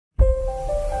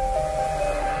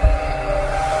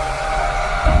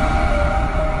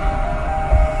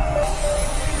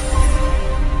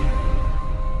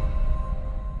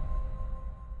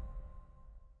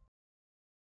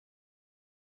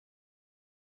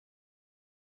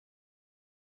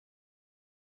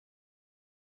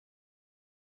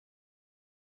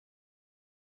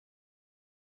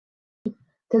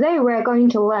Today we're going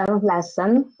to learn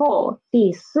lesson 4,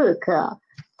 第四课。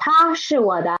他是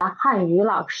我的汉语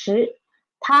老师。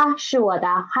他是我的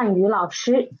汉语老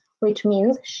师 which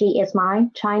means she is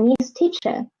my Chinese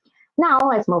teacher. Now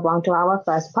let's move on to our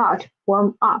first part,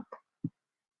 warm up.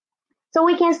 So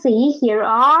we can see here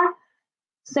are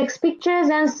 6 pictures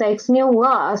and 6 new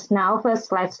words. Now first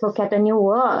let's look at the new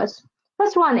words.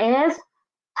 First one is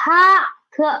他,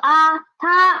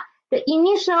 ta, the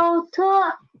initial t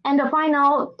and the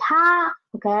final ta.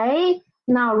 Okay,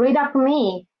 now read after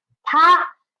me. Ta,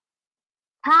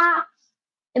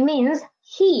 it means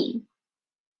he,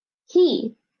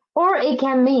 or it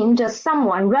can mean just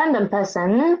someone, random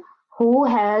person who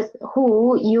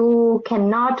you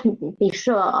cannot be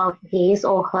sure of his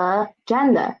or her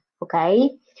gender.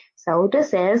 Okay, so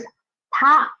this is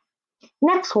ta.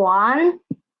 Next one,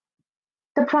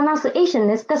 the pronunciation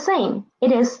is the same.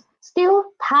 It is still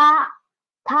ta,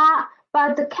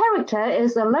 but the character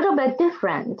is a little bit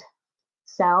different.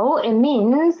 So it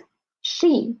means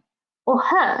she or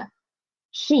her,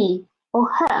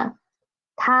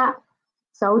 ta.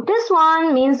 So this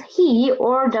one means he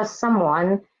or just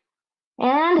someone,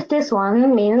 and this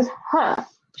one means her,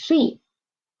 she.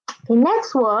 The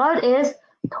next word is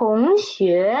同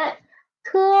学,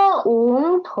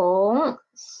 同,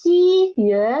 西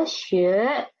学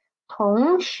学,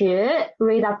 同学.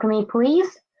 Read after me,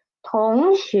 please.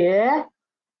 同学,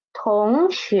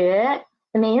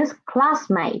 it means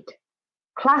classmate.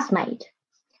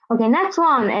 Okay, next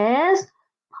one is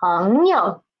朋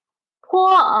友,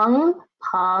 朋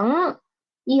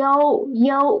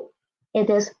友. It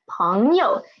is 朋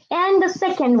友. And the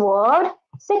second word,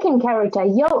 second character,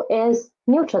 yo is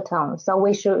neutral tone, so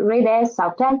we should read it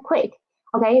soft and quick.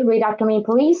 Okay, read after me,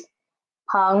 please.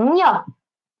 朋友.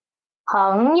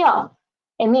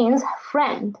 It means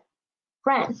friend.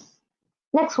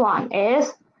 Next one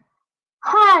is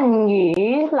汉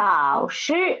语老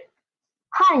师.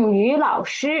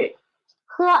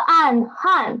 喝暗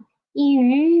汉, 一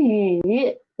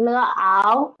语了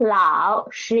熬老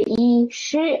师一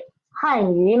师.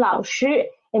 汉语老师.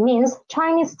 It means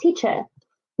Chinese teacher.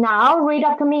 Now read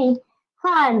after me.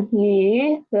 汉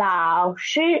语老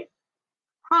师.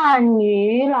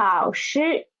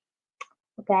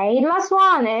 Okay, last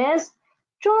one is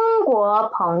中国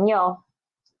朋友.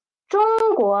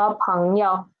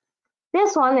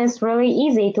 This one is really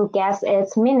easy to guess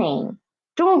its meaning.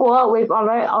 中国 we've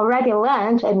already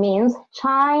learned, it means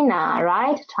China,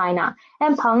 right? China.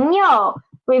 And 朋友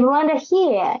we've learned it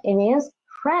here, it means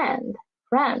friend.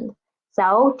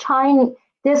 So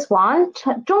this one,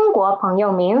 中国朋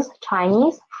友 means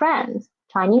Chinese friends.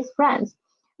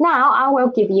 Now I will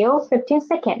give you 15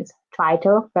 seconds. Try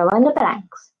to fill in the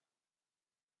blanks.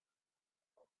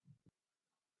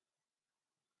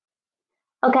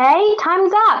 Okay,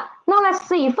 time's up. Now let's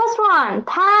see. First one,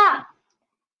 他.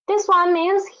 This one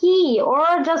means he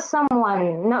or just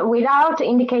someone, not without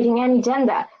indicating any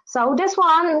gender. So this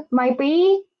one might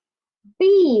be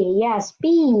B. Yes,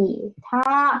 B.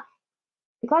 他.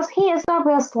 Because he is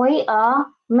obviously a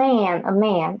male.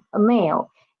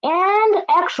 And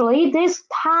actually this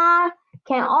他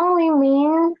can only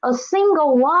mean a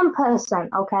single one person,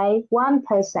 okay? One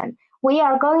person. We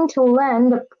are going to learn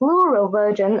the plural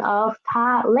version of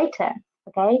他 later,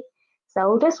 okay?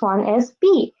 So this one is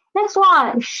B. Next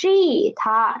one, she,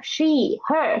 她, she,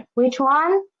 her. Which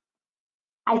one?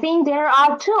 I think there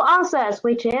are 2 answers,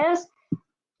 which is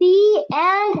D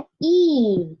and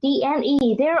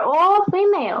E. They're all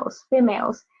females.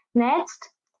 Next,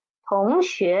 同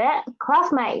学,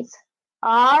 classmates.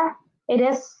 It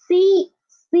is C.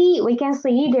 We can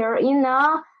see they're in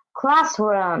a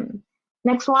classroom.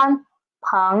 Next one,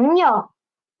 朋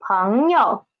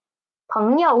友,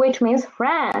 which means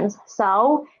friends.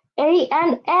 So A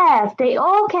and F, they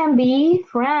all can be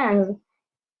friends.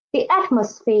 The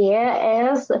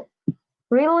atmosphere is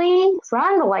really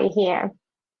friendly here.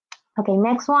 Okay,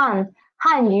 next one,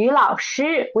 汉语老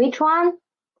师. Which one?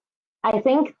 I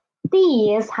think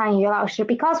D is 汉语老师,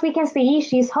 because we can see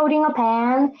she's holding a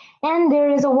pen and there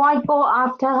is a whiteboard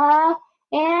after her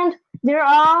and there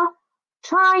are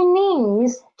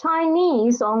Chinese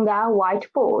on the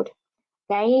whiteboard.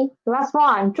 Okay, last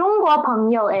one, 中国朋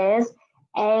友 is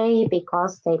A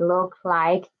because they look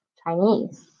like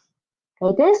Chinese.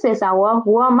 Okay, this is our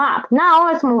warm-up. Now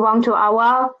let's move on to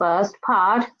our first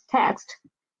part, text.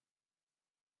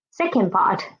 Second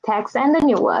part, text and the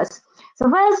new words. So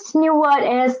first new word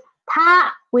is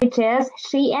她, which is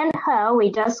she and her. We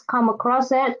just come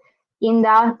across it in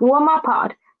the warm-up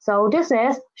part. So this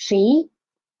is she,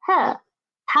 her,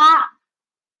 她.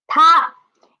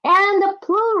 And the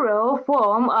plural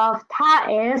form of 她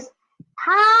is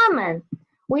他们.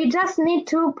 we just need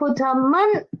to put a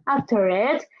men after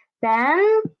it,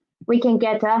 then we can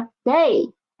get a they,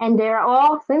 and they're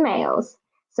all females.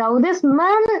 So this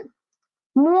men,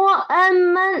 more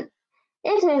and men,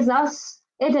 it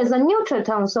is a neutral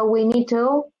tone, so we need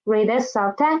to read it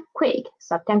soft and quick.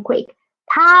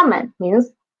 他们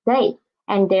means they,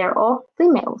 and they're all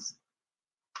females.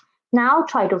 Now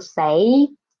try to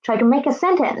make a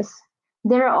sentence.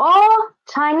 They're all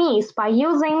Chinese by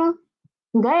using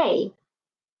they.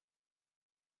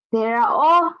 They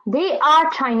are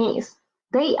Chinese.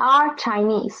 They are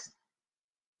Chinese.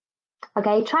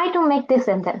 Okay, try to make this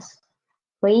sentence.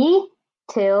 3,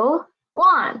 2,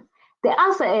 1. The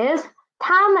answer is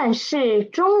他们是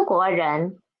中国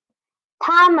人。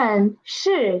他们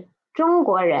是中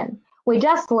国人。We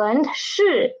just learned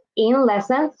是 in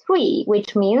lesson 3,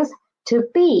 which means to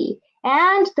be.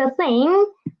 And the thing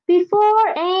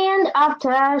before and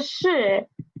after 是,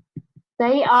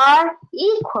 they are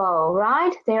equal,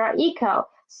 right? They are equal.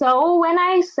 So when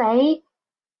I say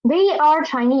they are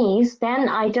Chinese, then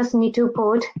I just need to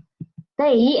put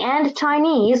they and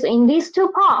Chinese in these two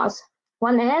parts.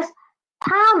 One is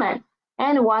他们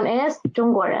and one is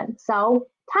中国人. So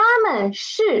他们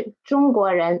是中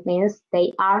国人 means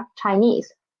they are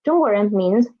Chinese. 中国人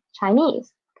means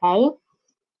Chinese. Okay.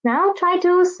 Now try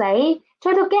to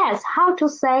guess how to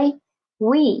say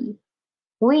we.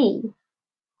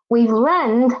 We've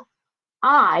learned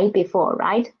I before,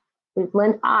 right? We've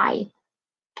learned I.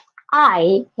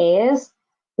 I is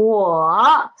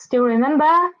我. Still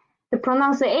remember the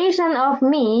pronunciation of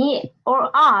me or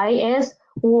I is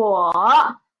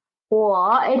我.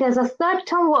 It is a third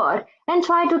tone word, and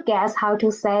try to guess how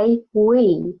to say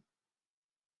we.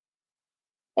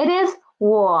 It is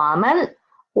我们.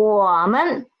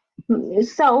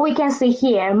 So we can see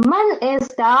here, 们 is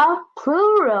the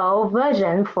plural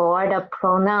version for the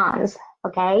pronouns.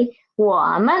 Okay,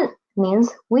 我们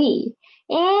means we.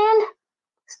 And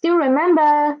still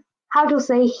remember how to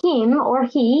say him or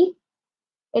he.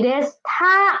 It is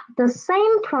他, the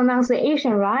same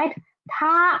pronunciation, right?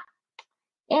 他.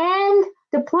 And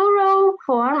the plural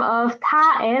form of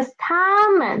他 is 他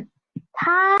们.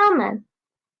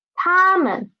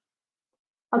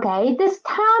 Okay, this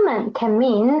他们 can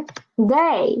mean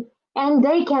they, and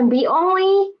they can be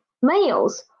only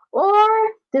males, or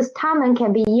this 他们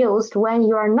can be used when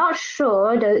you are not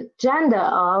sure the gender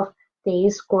of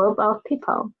this group of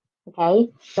people. Okay,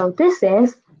 so this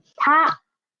is 他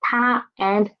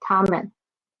and 他们.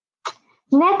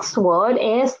 Next word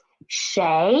is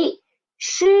谁.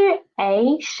 谁.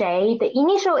 The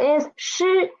initial is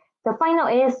是, the final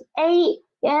is a,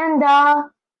 and the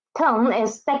tone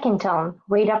is second tone.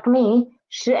 Read after me.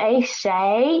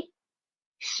 谁.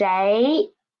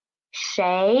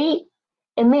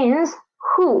 It means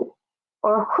who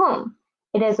or whom.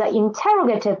 It is an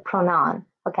interrogative pronoun.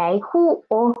 Okay, who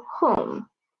or whom.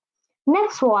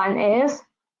 Next one is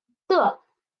的.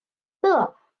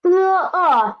 The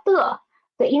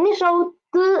initial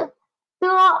的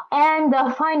and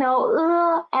the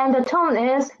final and the tone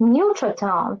is neutral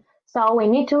tone. So we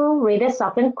need to read it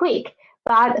soft and quick.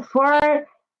 But for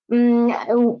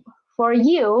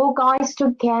you guys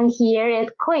to can hear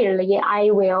it clearly, I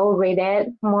will read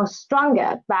it more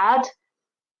stronger. But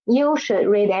you should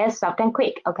read it soft and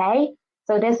quick. Okay.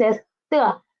 So this is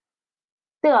的.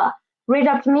 Read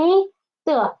after me.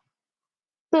 的.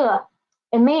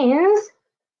 It means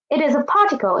it is a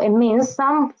particle. It means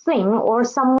something or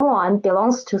someone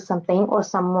belongs to something or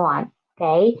someone.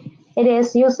 Okay. It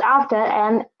is used after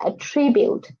an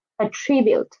attribute,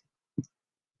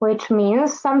 which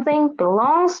means something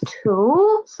belongs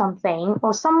to something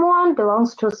or someone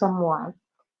belongs to someone.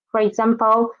 For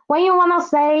example, when you want to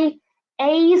say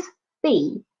A's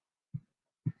B,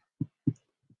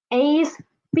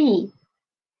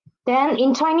 then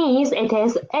in Chinese it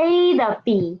is A the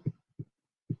B.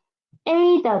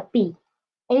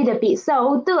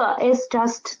 So 的 is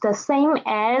just the same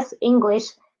as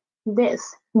English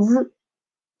this. Z.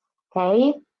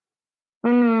 Okay.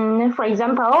 For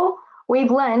example,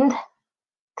 we've learned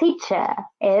teacher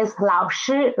is 老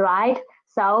师, right?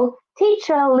 So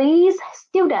teacher leads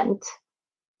student.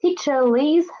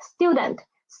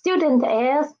 Student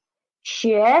is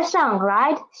学生,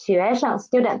 right? 学生,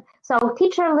 student. So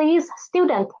teacher leads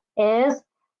student is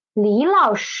李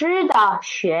老师的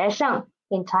学生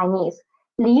in Chinese.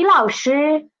 李老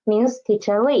师 means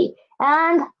teacher Li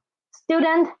and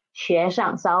student 学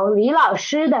生. So 李老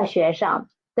师的学生.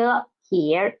 The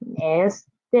here is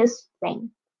this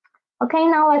thing. Okay,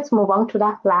 now let's move on to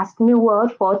the last new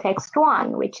word for text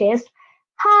 1, which is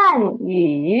汉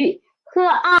语. 河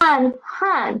岸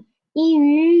汉, 一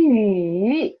语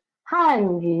语.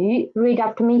汉语 Read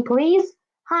after me, please.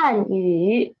 汉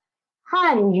语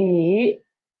Hanyu.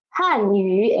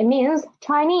 Hanyu, it means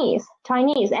Chinese,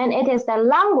 Chinese, and it is the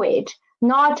language,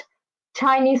 not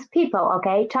Chinese people,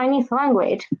 okay? Chinese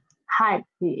language.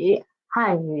 Hanyu,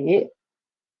 Hanyu.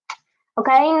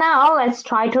 Okay, now let's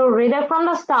try to read it from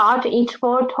the start, each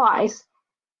word twice.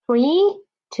 3,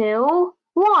 2,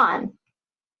 1.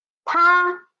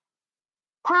 他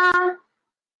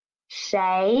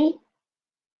谁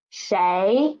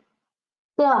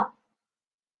的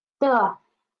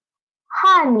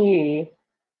汉语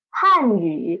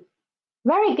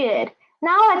Very good.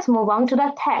 Now let's move on to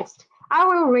the text. I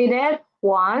will read it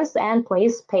once and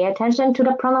please pay attention to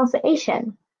the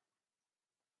pronunciation.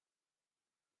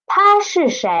 他是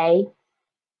谁？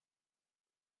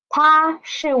他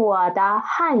是我的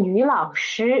汉语老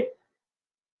师，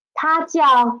他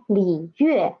叫李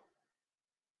月。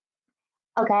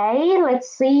Okay, let's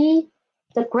see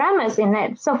the grammars in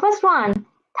it. So first one,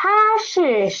 他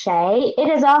是谁? It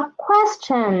is a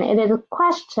question. It is a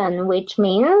question, which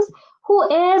means who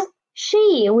is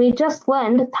she? We just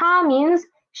learned 他 means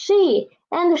she,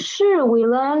 and 是 we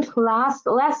learned last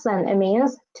lesson. It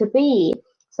means to be.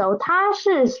 So 他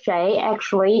是谁?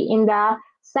 Actually, in the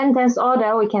sentence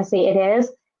order, we can see it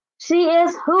is she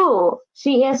is who?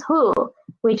 She is who?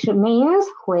 Which means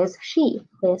who is she?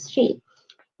 Who is she?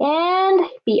 And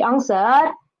be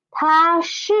answered, 他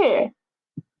是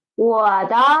我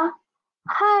的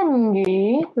汉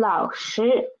语老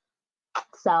师.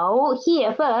 So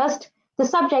here first, the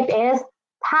subject is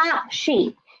他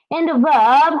she, and the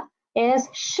verb is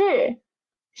是.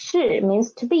 是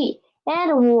means to be,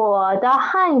 and 我的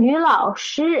汉语老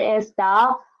师 is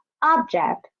the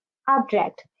object,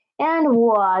 and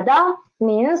我的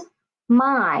means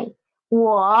my,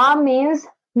 我 means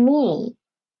me.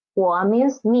 我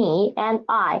means me and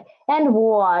I. And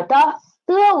我的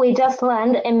we just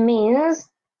learned it means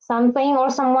something or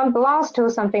someone belongs to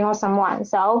something or someone.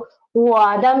 So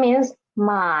我的 means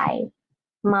my.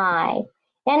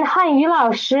 And 汉语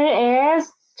老师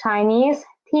is Chinese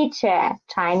teacher.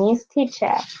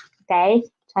 Okay,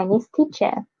 Chinese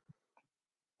teacher.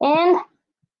 And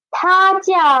他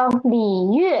叫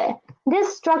李月.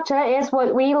 This structure is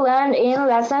what we learned in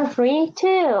lesson 3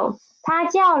 too. 她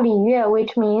叫李月,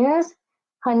 which means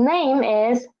her name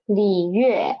is 李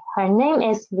月. Her name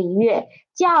is 李月.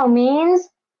 叫 means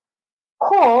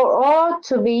call or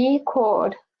to be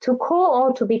called. To call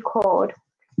or to be called.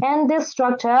 And this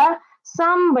structure,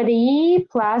 somebody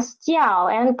plus 叫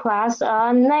and plus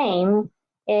a name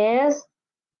is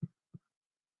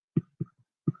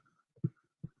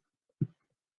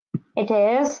it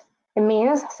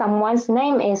means someone's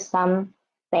name is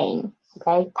something.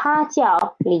 Okay, 她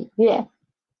叫李月.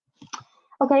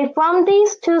 Okay, from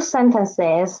these two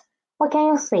sentences, what can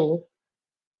you see?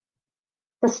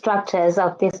 The structures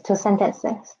of these two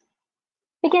sentences.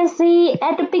 We can see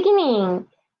at the beginning,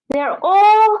 they're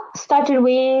all started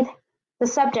with the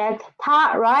subject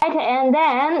他, right? And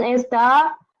then is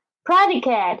the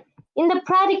predicate. In the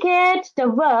predicate, the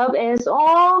verb is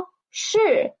all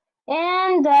是,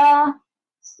 and the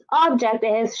object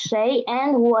is 谁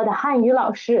and 我的汉语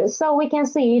老师. So we can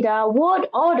see the word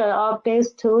order of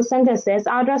these two sentences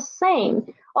are the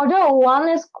same. Although one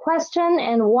is question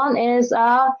and one is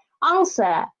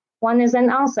answer. One is an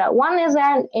answer. One is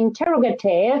an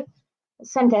interrogative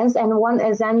sentence and one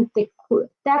is an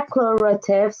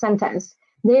declarative sentence.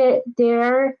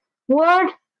 Their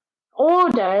word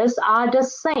orders are the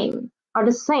same.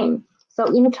 So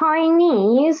in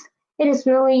Chinese, it is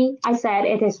really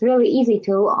easy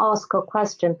to ask a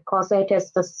question because it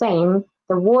is the same.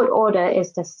 The word order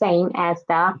is the same as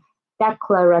the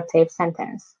declarative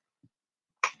sentence.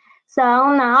 So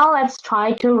now let's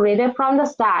try to read it from the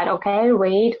start, okay?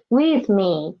 Read with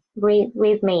me,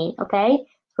 okay?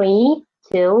 3,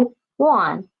 2,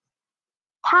 1.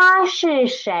 他是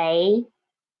谁？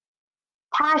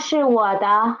他是我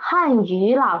的汉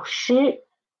语老师，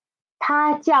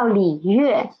他叫李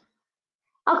月。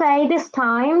Okay, this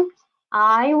time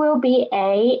I will be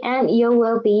A and you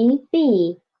will be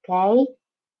B. Okay,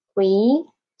 3,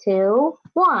 2,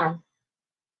 1.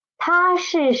 他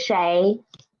是谁？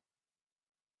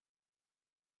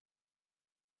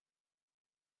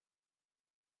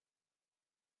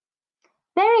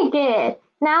 Very good.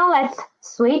 Now let's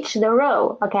switch the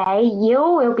role. Okay, you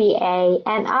will be A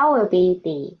and I will be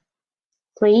B.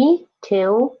 3,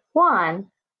 2, 1.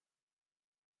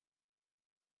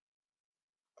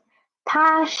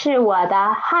 他是我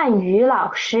的汉语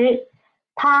老师，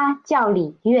他叫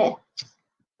李月。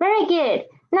Very good.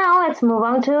 Now let's move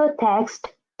on to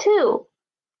text 2.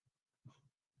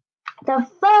 The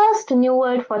first new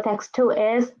word for text 2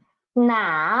 is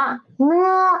Na,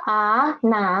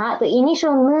 na, the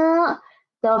initial n,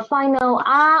 the final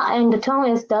a, and the tone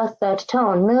is the third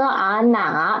tone.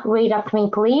 Na. Read after me,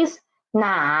 please.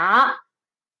 Na.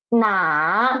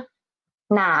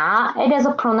 It is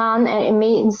a pronoun and it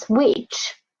means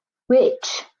which.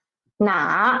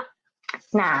 Na.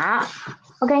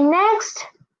 Okay, next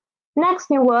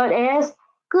new word is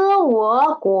歌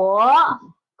我国.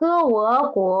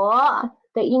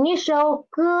 The initial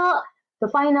歌, the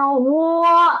final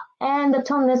我, and the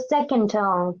tone is second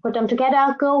tone. Put them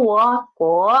together. 歌我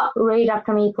国. Read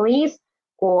after me, please.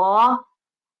 国.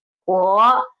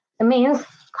 It means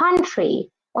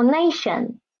country or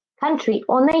nation.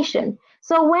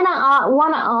 So when I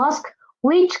want to ask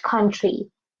which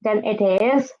country, then it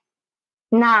is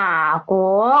哪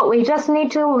国. We just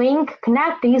need to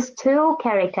connect these two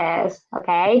characters.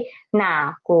 Okay,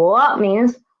 哪国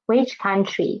means which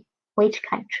country.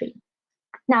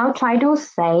 Now try to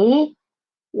say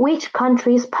which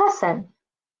country's person.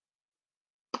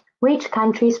 We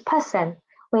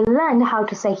learned how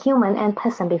to say human and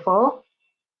person before.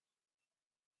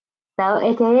 So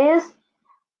it is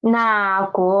哪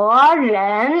国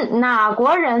人. 哪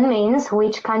国人 means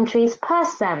which country's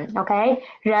person. Okay,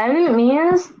 人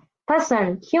means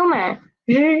person, human.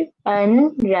 人.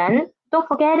 Don't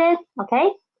forget it.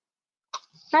 Okay.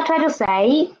 Now try to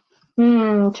say,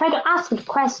 try to ask the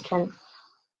question.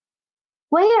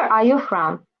 Where are you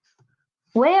from?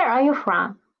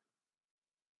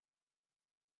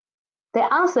 The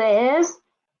answer is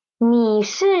你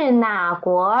是哪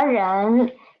国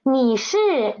人? 你是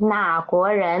哪国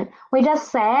人? We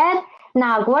just said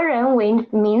哪国人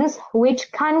means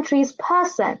which country's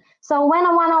person. So when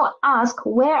I want to ask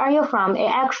where are you from, it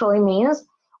actually means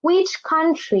which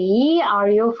country are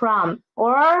you from,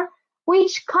 or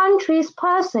which country's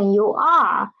person you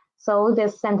are. So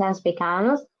this sentence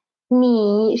becomes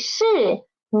你是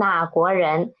哪国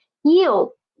人?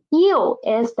 You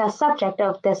is the subject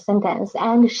of this sentence,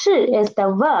 and 是 is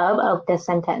the verb of this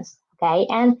sentence. Okay,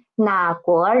 and 哪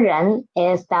国人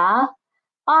is the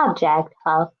object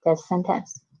of this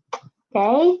sentence.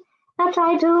 Okay, now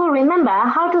try to remember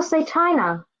how to say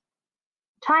China.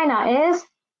 China is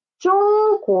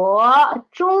中国,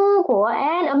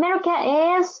 and America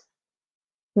is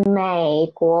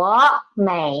美国.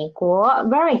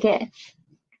 Very good.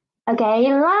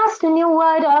 Okay, last new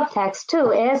word of text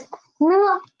 2 is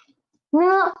呢.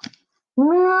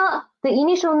 The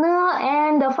initial n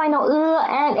and the final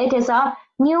and it is a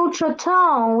neutral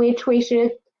tone which we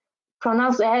should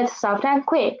pronounce it soft and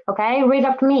quick. Okay, read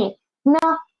after me. N.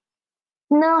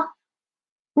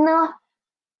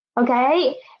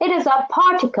 Okay, it is a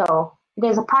particle.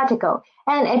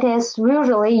 And it is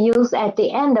usually used at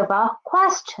the end of a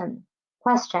question.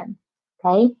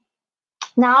 Okay,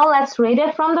 now let's read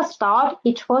it from the start,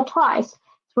 each word twice.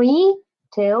 3,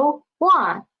 2,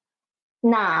 1.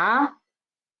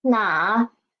 哪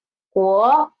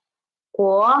国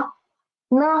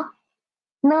呢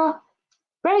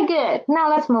Very good. Now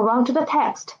let's move on to the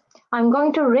text. I'm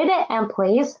going to read it and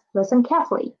please listen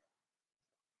carefully.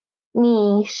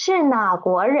 你是哪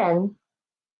国人?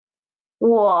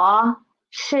 我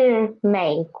是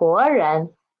美国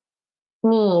人。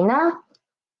你呢?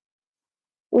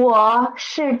 我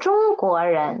是中国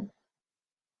人。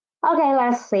Okay,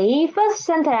 let's see. First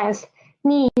sentence.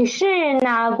 你是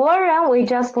哪国人? We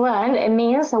just learned it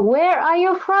means where are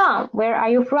you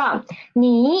from?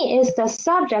 你 is the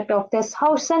subject of this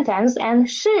whole sentence and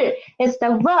是 is the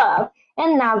verb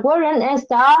and 哪国人 is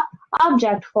the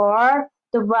object for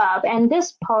the verb and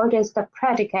this part is the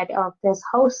predicate of this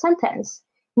whole sentence.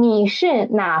 你是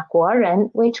哪国人?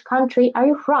 Which country are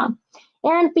you from?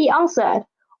 And be answered.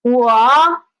 我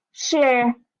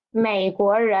是美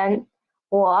国人。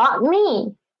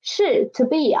me 是 to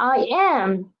be, I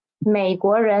am 美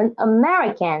国人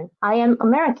American, I am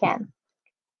American.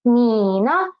 你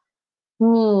呢?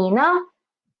 你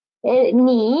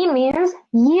means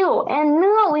you and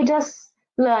呢 we just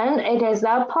learned it is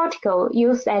a particle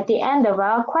used at the end of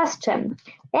a question.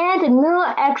 And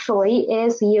呢 actually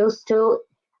is used to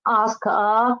ask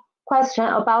a question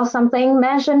about something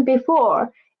mentioned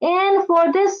before. And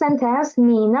for this sentence,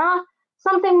 你呢,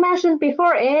 something mentioned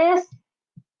before is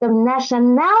the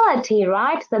nationality,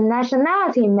 right? The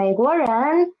nationality, 美国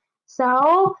人.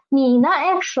 So, 你呢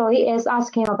actually is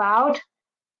asking about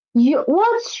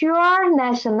what's your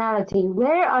nationality?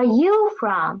 Where are you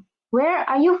from?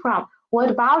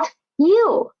 What about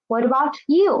you?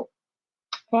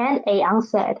 And A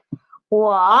answered,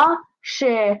 我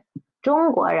是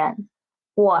中国人。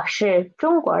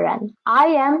I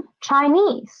am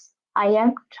Chinese.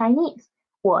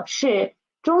 我是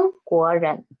中国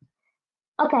人。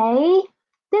Okay,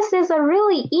 this is a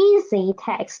really easy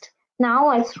text. Now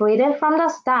let's read it from the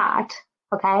start.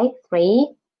 Okay,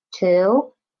 3,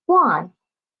 2, 1.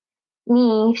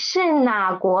 你是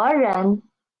哪国人？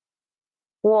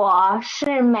我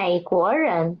是美国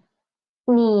人。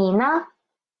你呢？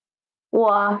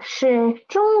我是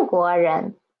中国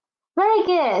人。Very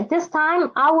good. This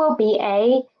time I will be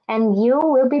A and you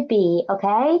will be B.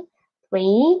 Okay?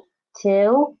 3,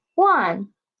 2, 1.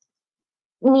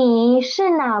 你是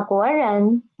哪国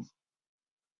人？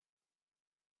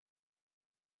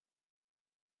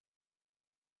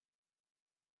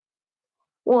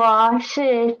我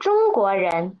是中国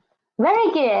人。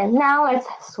Very good. Now let's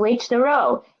switch the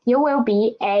role. You will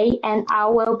be A and I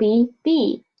will be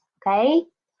B. Okay?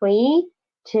 3,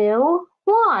 2,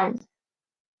 1.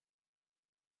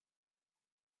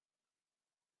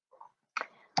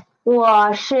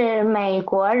 我是美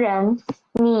国人。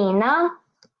你呢？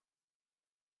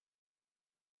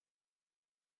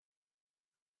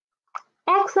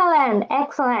 Excellent,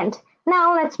 excellent.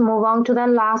 Now let's move on to the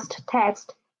last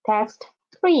text. Text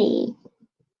 3.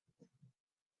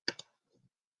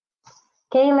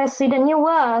 Okay, let's see the new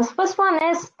words. First one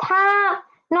is 他,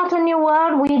 not a new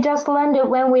word. We just learned it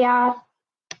when we are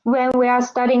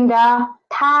studying the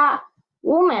他,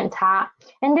 woman 他.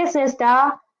 And this is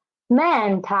the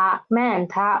man 他,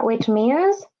 which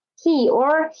means he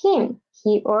or him,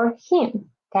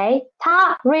 Okay,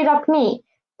 他, read up me.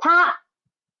 他.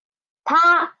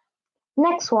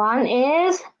 Next one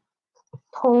is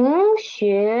同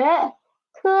学,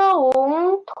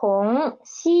 同,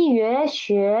 西学,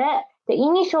 学. The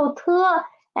initial 特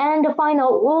and the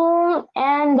final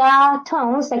and the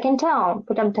tone, second tone.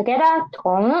 Put them together.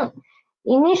 同.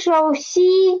 Initial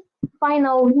西,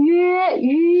 final 约,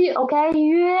 okay,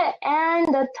 约,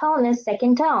 and the tone is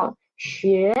second tone.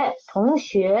 学, 同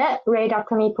学. Read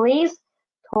after me, please.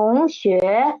 同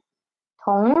学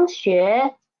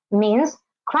means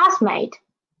classmate.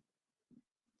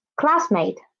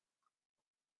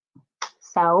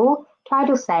 So try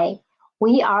to say,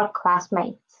 we are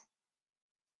classmates.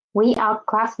 We are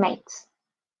classmates.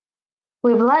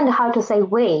 We've learned how to say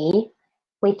we,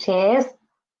 which is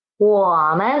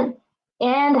我们,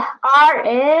 and are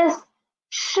is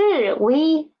是,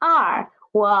 we are.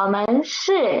 我们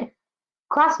是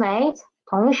classmates,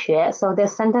 同学. So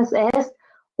this sentence is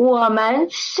我们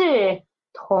是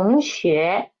同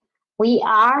学. We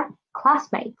are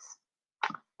classmates.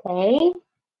 Okay?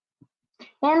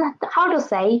 And how to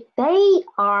say they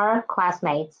are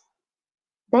classmates?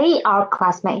 They are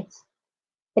classmates.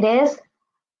 It is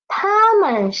他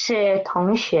们是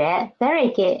同学.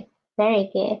 Very good. Very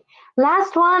good.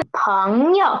 Last one,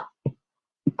 朋友.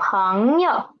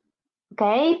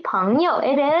 Okay, 朋友.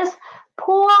 It is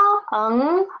坡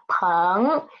朋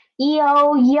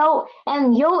yo.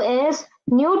 And yo is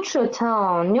neutral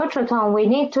tone. We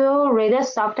need to read it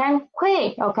soft and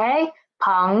quick. Okay?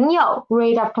 朋友.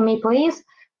 Read after me, please.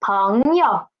 朋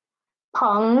友.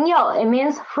 It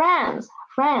means friends.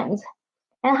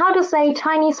 And how to say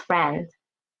Chinese friend?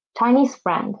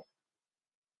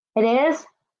 It is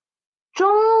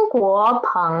中国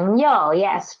朋友.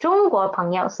 Yes, 中国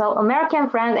朋友. So American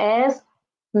friend is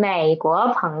美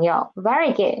国朋友.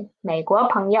 Very good. 美国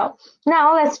朋友.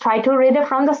 Now let's try to read it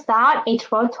from the start,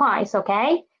 each word twice,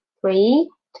 okay? 3,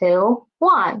 2,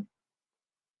 1.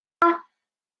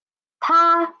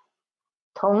 他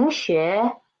同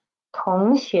学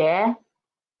朋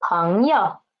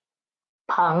友.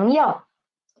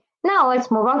 Now let's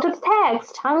move on to the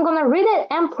text. I'm gonna read it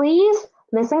and please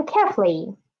listen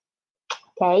carefully.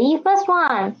 Okay, first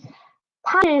one.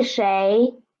 他是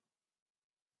谁？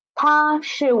他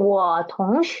是我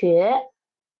同学。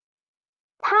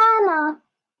他呢？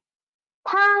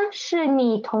他是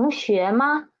你同学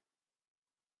吗？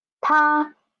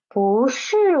他不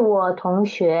是我同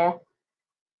学，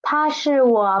他是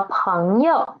我朋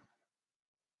友。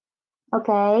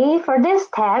Okay, for this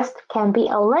text can be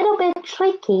a little bit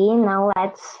tricky. Now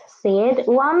let's see it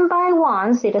one by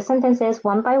one. See the sentences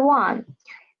one by one.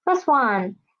 First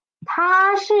one,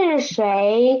 他是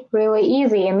谁? Really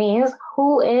easy. It means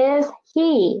who is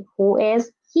he?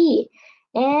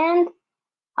 And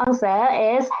answer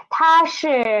is 他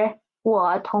是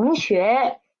我同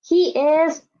学. He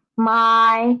is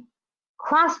my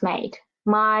classmate.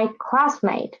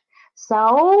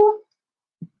 So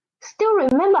still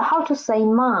remember how to say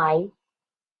my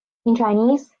in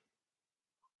Chinese?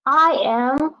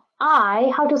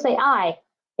 How to say I?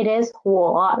 It is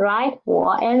我, right?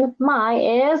 我 and my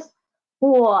is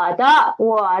我的.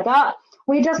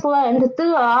 We just learned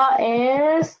the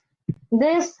is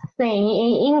this thing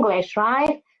in English,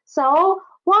 right? So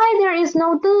why there is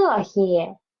no the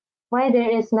here? Why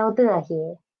there is no the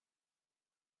here?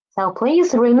 So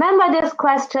please remember this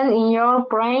question in your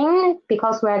brain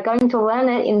because we're going to learn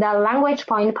it in the language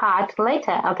point part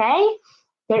later, okay?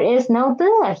 There is no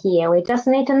the here. We just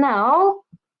need to know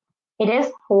it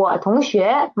is 我同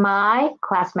学, my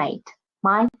classmate.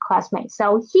 My classmate.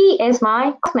 So he is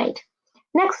my classmate.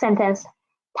 Next sentence.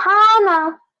 他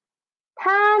呢?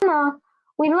 他呢?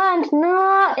 We learned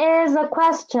呢 is a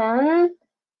question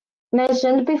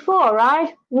mentioned before,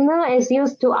 right? 呢 is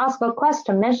used to ask a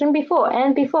question mentioned before.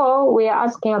 And before we are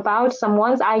asking about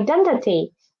someone's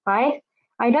identity, right?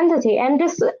 Identity. And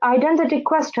this identity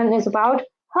question is about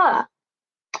her.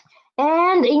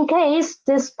 And in case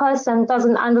this person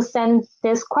doesn't understand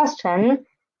this question,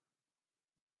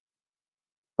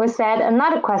 we said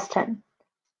another question.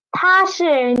 他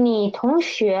是你同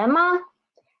学吗?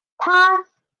 他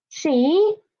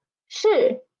she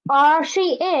是 or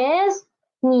she is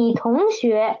你同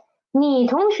学 你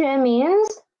同学 means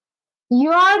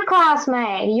your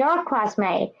classmate, your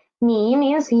classmate. 你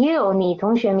means you, 你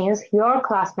同学 means your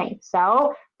classmate.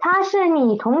 So 他是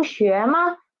你同学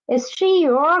吗? Is she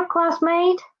your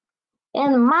classmate?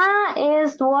 And ma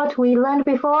is what we learned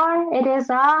before. It is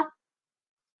a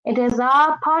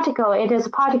particle. It is a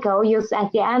particle used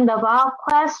at the end of a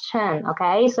question.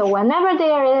 Okay, so whenever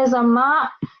there is a ma,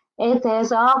 it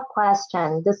is a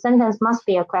question. The sentence must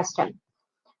be a question.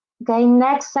 Okay,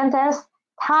 next sentence.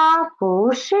 他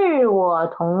不是我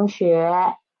同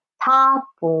学。他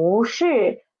不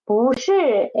是。不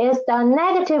是 is the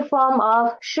negative form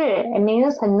of 是. It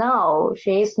means no,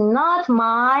 she is not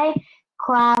my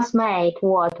classmate.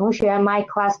 我同学 my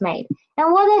classmate.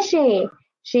 And what is she?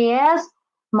 She is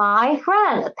my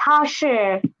friend. 她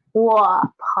是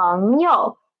我朋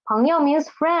友。朋友 means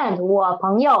friend. 我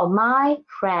朋友 my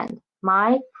friend.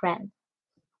 My friend.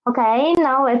 Okay,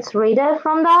 now let's read it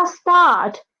from the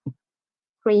start.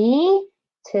 3,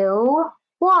 2,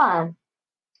 1.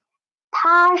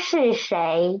 他是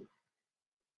谁？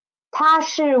他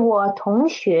是我同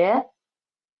学。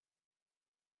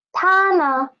他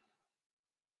呢？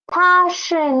他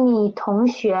是你同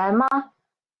学吗？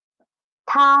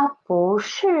他不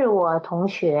是我同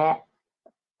学。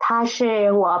他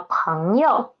是我朋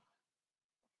友。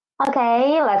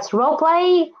Okay, let's role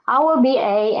play. I will be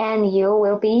A and you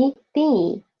will be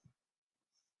B.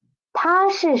 他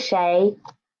是谁？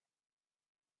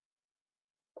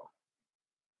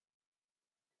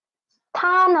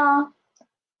他呢？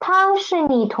他是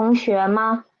你同学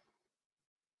吗？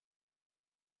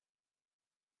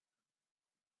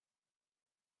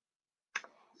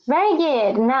 Very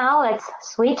good. Now let's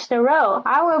switch the role.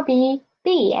 I will be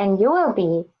B and you will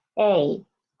be A.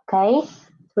 Okay?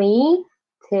 3,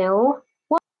 2,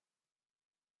 1.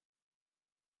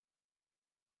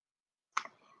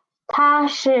 他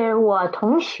是我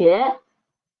同学。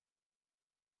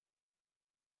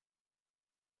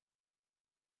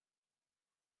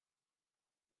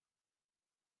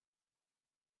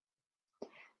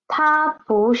他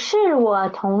不是我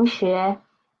同学，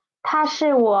他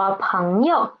是我朋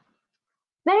友。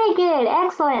Very good,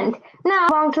 excellent. Now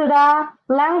on to the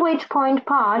language point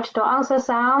part to answer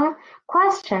some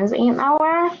questions in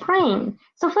our brain.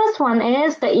 So first one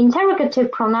is the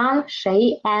interrogative pronoun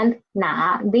谁 and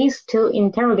哪, these two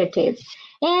interrogatives.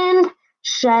 And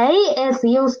谁 is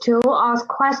used to ask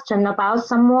question about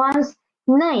someone's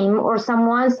name or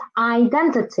someone's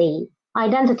identity.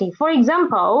 For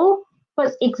example,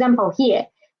 first example here.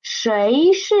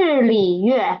 谁是李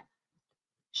月?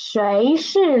 谁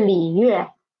是李月?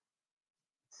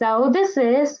 So this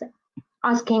is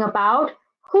asking about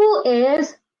who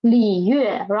is Li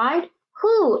Yue, right?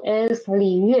 Who is Li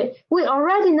Yue? We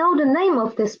already know the name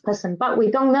of this person, but we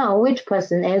don't know which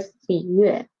person is Li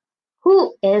Yue.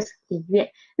 Who is Li Yue?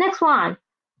 Next one.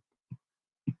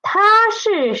 他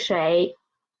是谁?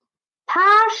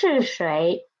 他是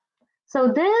谁? So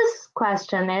this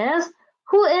question is,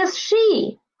 who is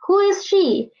she? Who is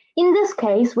she? In this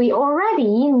case, we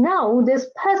already know this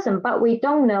person, but we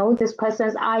don't know this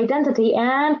person's identity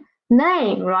and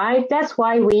name, right? That's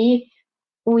why we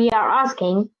are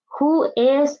asking, who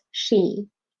is she?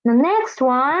 The next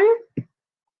one,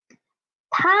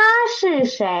 他是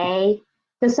谁?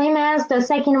 The same as the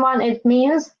second one, it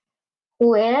means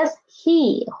who is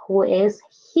he? Who is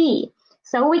he?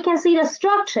 So we can see the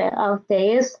structure of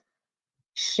these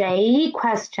谁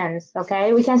questions,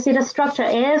 okay? We can see the structure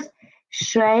is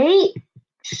谁,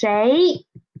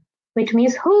 which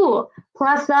means who,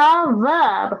 plus a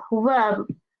verb.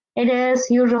 It is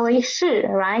usually 是,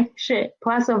 right? 是,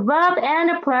 plus a verb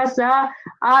and plus a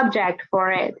object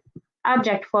for it.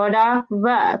 Object for the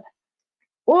verb.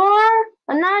 Or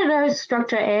another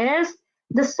structure is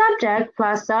the subject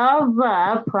plus a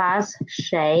verb plus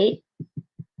谁.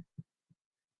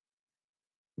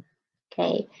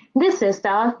 Okay, this is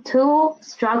the two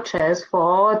structures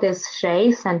for this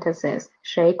谁 sentences,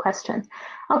 谁 questions.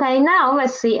 Okay, now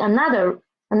let's see another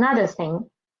thing.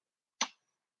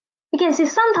 You can see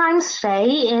sometimes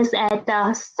谁 is at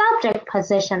the subject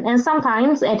position and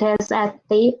sometimes it is at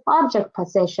the object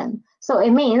position. So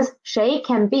it means 谁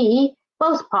can be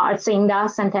both parts in the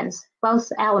sentence, both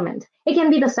elements. It can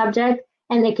be the subject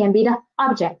and it can be the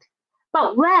object.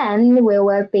 But when will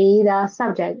it be the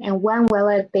subject and when will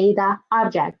it be the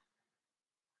object?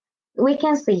 We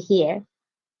can see here,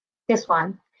 this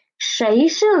one. 谁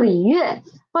是李月?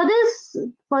 For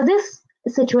this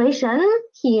situation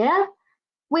here,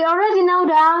 we already know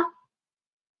the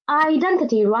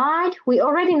identity, right? We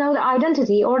already know the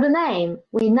identity or the name.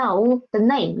 We know the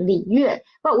name, 李月,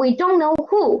 but we don't know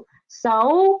who.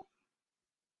 So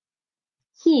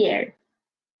here,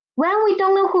 when we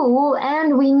don't know who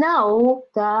and we know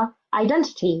the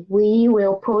identity, we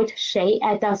will put 谁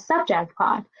at the subject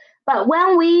part. But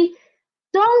when we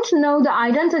don't know the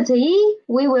identity,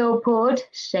 we will put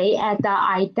谁 at the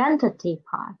identity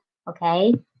part.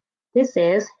 Okay, this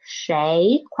is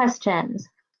谁 questions.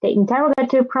 The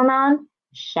interrogative pronoun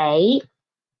谁.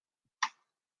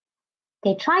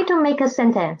 Okay, try to make a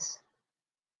sentence.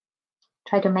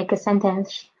 Try to make a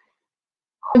sentence.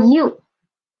 Who are you?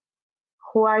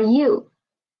 Who are you?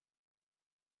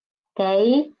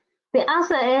 Okay, the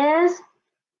answer is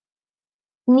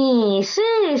你是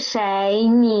谁?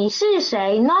 你是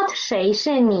谁? Not 谁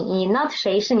是你, not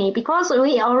谁是你, because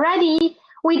we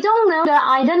don't know the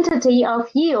identity of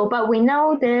you, but we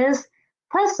know this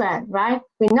person, right?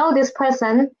 We know this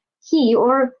person,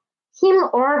 him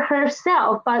or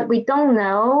herself, but we don't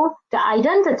know the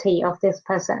identity of this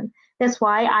person. That's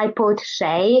why I put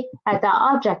谁 at the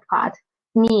object part.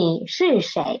 你是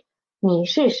谁? 你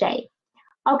是谁?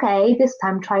 Okay, this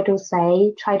time try to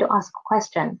ask a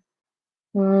question.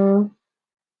 Who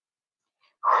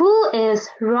is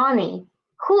Ronnie?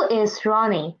 Who is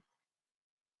Ronnie?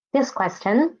 This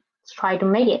question, let's try to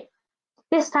make it.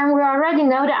 This time we already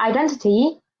know the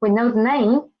identity, we know the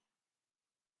name.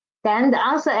 Then the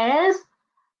answer is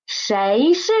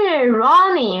谁是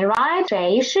Ronnie, right?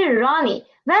 谁是 Ronnie?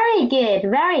 Very good,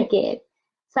 very good.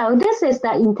 So this is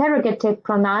the interrogative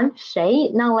pronoun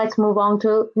谁. Now let's move on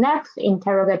to next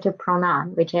interrogative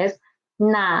pronoun, which is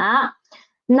哪.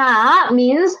 哪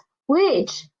means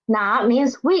which. 哪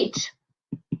means which.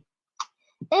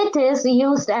 It is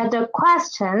used as the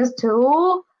questions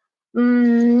to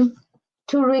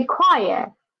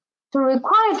require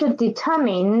to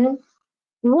determine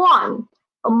one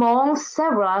among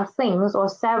several things or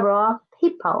several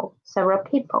people.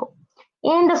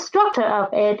 And the structure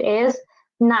of it is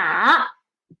哪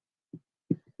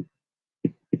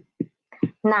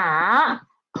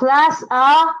plus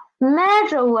a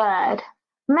measure word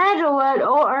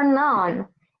or a noun,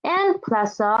 and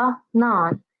plus a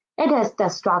noun. It is the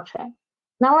structure.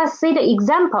 Now let's see the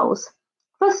examples.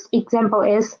 First example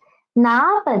is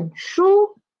哪本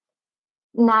书?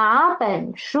 哪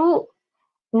本书?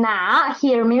 哪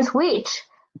here means which.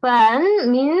 本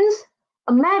means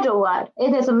a measure word.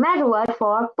 It is a measure word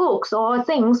for books or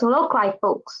things look like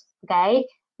books. Okay?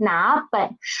 哪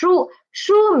本书?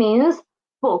 书 means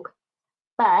book.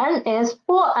 本 is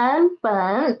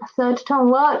本 third tone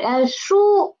word, and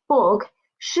书 book,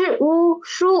 事物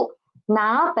书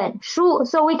哪本书.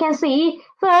 So we can see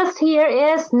first here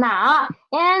is 哪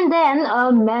and then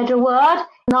a measure word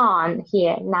noun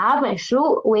here. 哪本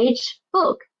书 which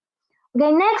book.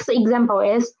 Okay, next example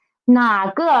is 哪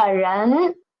个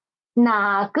人?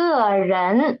 哪个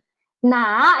人?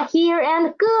 哪 here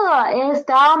and 个 is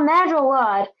the measure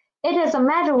word. It is a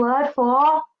measure word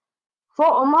for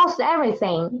almost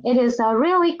everything. It is a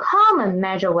really common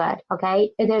measure word,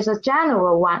 okay? It is a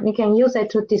general one. You can use it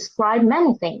to describe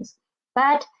many things.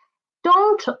 But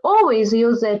don't always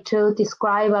use it to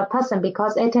describe a person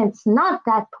because it is not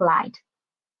that polite.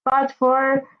 But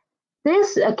for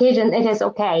this occasion, it is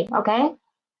okay, okay?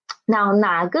 Now,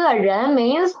 哪个人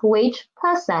means which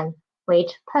person. Okay,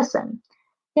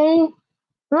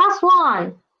 last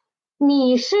one.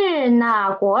 你是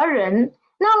哪国人?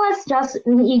 Now let's just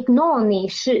ignore 你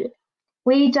是.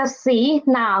 We just see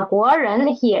哪国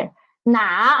人 here.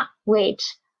 哪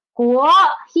which. 国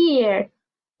here.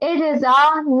 It is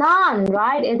a noun,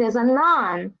 right? It is a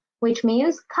noun, which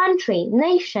means country,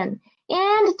 nation.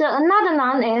 And another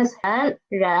noun is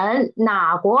人,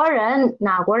 哪国人.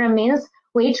 哪国人 means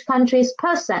which country's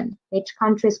person.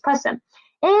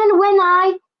 And when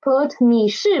I put 你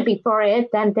是 before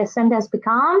it, then the sentence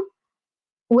becomes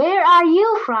Where are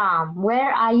you from? Where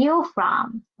are you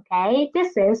from? Okay,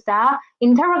 this is the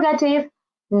interrogative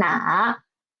哪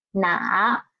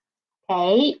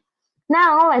Okay,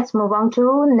 now let's move on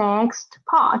to next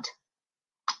part.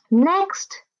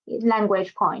 Next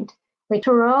language point,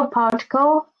 structural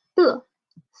particle 的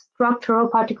structural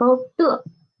particle 的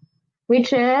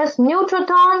which is neutral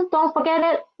tone. Don't forget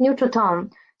it, neutral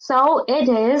tone. So it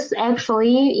is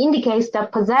actually indicates the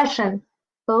possession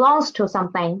belongs to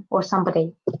something or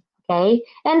somebody. Okay,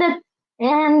 and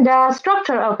the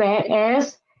structure of it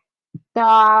is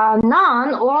the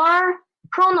noun or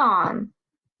pronoun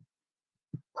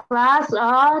plus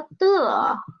a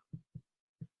的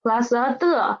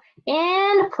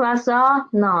and plus a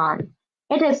noun.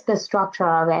 It is the structure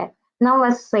of it. Now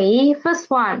let's see. First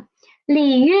one.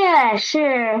 李月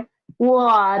是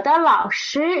我的老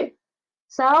师.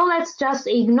 So let's just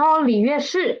ignore 李月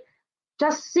是.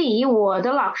 Just see 我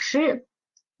的老师.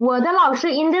 我的老师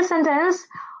in this sentence,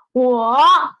 我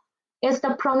is the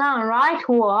pronoun, right?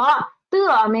 我的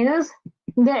means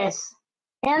this.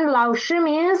 And 老师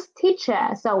means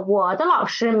teacher. So 我的老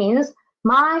师 means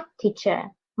my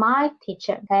teacher. My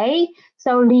teacher, okay?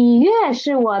 So 李月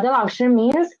是我的老师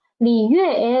means 李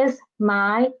月 is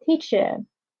my teacher.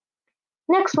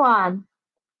 Next one.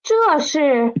 这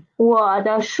是我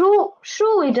的书.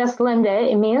 书 we just learned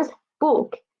it. It means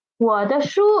book. 我的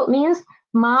书 means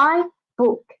my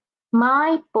book.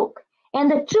 My book.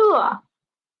 And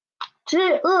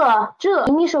这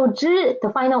initial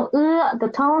the final the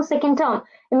tone, second tone.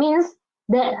 It means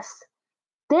this.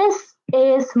 This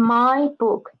is my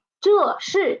book. 这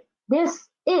是 this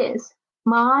is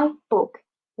my book.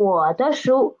 我的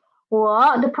书.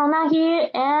 我 the pronoun here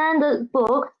and the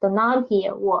book the noun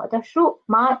here. 我的书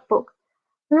my book.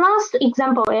 Last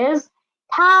example is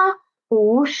他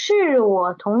不是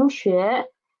我同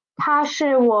学，他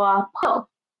是我朋友。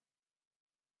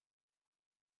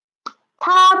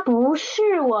他不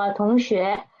是我同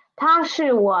学，他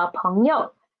是我朋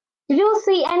友。Did you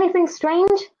see anything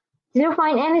strange? Did you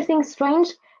find anything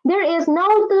strange? There is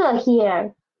no 的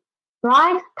here,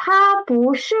 right? 他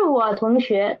不是我同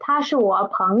学，他是我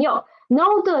朋友。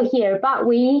No 的 here, but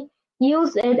we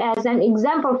use it as an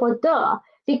example for 的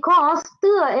because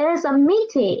的 is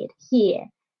omitted here.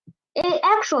 It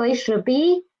actually should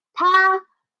be 他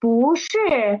不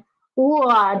是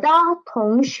我的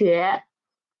同学，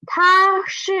他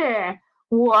是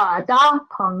我的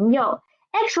朋友。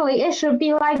Actually, it should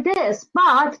be like this,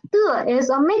 but 的 is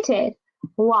omitted.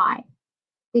 Why?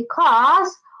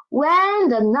 Because when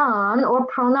the noun or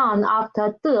pronoun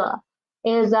after 的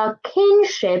is a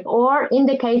kinship or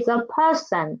indicates a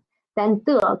person, then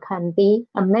的 can be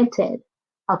omitted.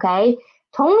 Okay?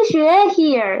 同学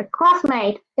here,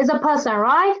 classmate, is a person,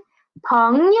 right?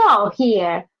 朋友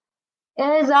here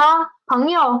is a 朋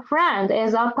友 friend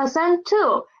is a person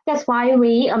too. That's why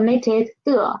we omitted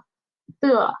的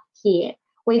here.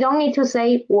 We don't need to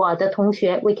say 我的同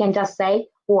学. We can just say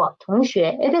我同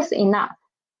学. It is enough.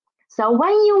 So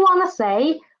when you want to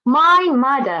say my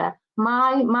mother,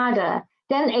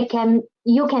 then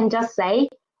you can just say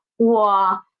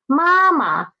我妈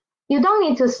妈. You don't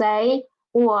need to say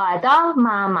我的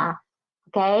妈妈.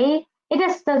 Okay? It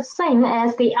is the same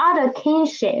as the other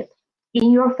kinship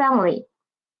in your family.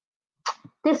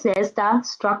 This is the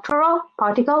structural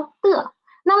particle 的.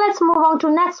 Now let's move on to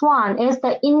next one. Is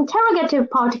the interrogative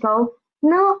particle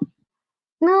呢.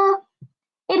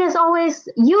 It is always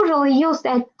usually used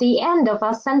at the end of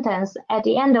a sentence, at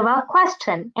the end of a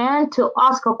question, and to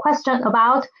ask a question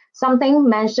about something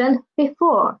mentioned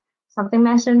before.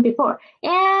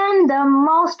 And the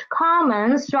most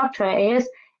common structure is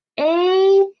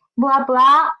A blah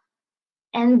blah,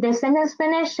 and the sentence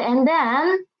finished, and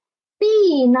then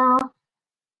B 呢.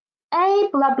 A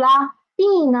blah blah,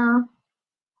 B 呢.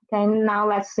 Okay, now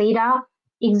let's see the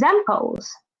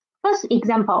examples. First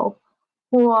example.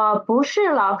 我不是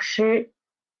老师，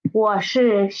我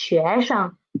是学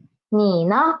生。你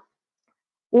呢？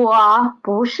我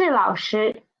不是老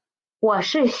师，我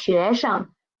是学生。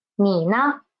你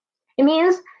呢？ It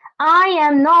means I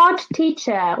am not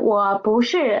teacher. 我不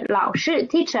是老师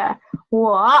teacher.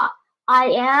 I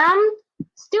am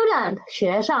student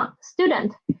学生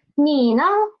student. 你呢？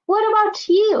 What about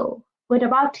you? What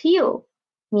about you?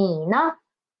 你呢？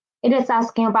 It is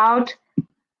asking about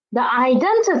the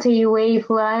identity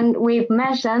we've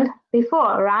mentioned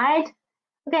before, right?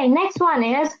 Okay, next one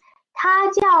is 她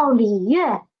叫李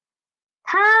月。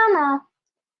她呢？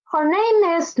 Her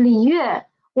name is 李月。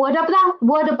What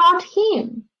about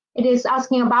him? It is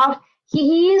asking about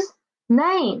his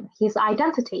name, his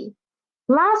identity.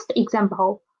 Last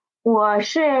example, 我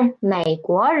是美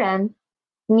国人。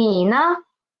你呢？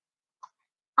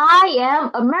 I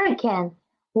am American.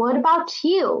 What about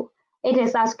you? It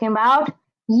is asking about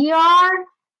your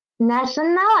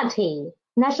nationality.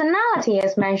 Nationality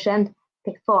is mentioned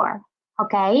before.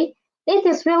 Okay? It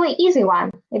is really easy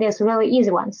one. It is really easy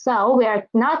one. So we are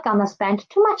not gonna spend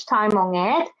too much time on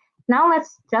it. Now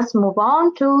let's just move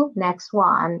on to next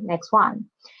one.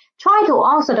 Try to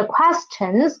answer the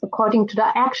questions according to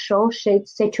the actual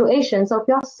situations of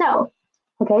yourself.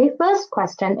 Okay, first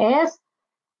question is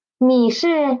你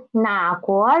是哪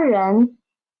国人？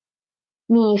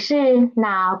你是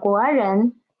哪国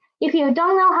人？ If you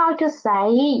don't know how to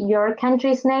say your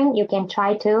country's name, you can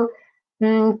try to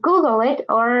Google it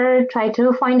or try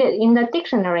to find it in the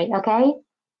dictionary, okay?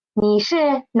 你是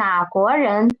哪国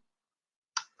人？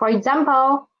 For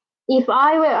example, if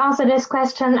I will answer this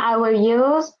question, I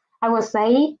will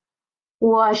say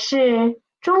我是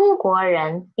中国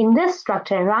人 in this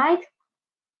structure, right?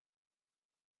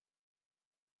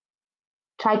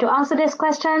 Try to answer this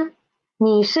question.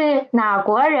 你是哪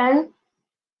国人？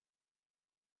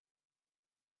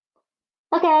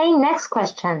 Okay, next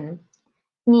question.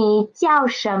 你叫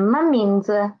什么名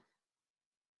字？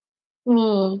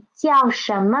你叫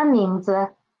什么名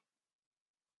字？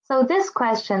 So this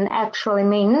question actually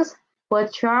means,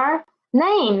 what's your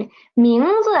name? 名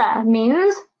字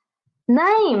means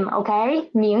name,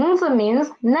 okay? 名字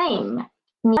means name.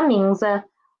 你的名字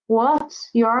What's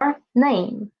your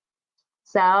name?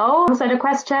 So, answer the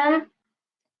question.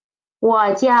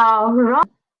 我叫 Ron.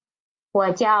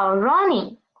 我叫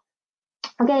Ronnie.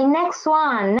 Okay, next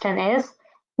one is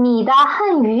你的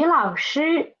汉语老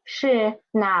师是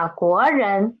哪国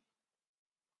人？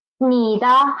你的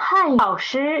汉语老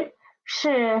师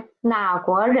是哪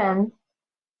国人？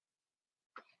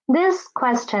 This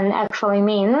question actually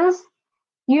means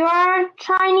your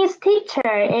Chinese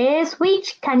teacher is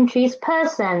which country's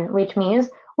person, which means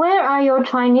where are your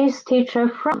Chinese teacher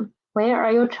from? Where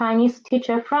are your Chinese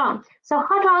teacher from? So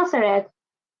how to answer it?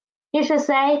 You should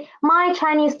say, my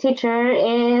Chinese teacher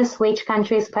is which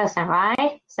country's person,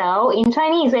 right? So in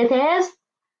Chinese it is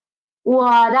我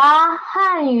的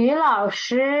汉语老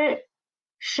师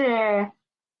是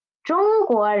中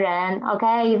国人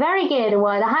Okay, very good.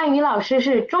 我的汉语老师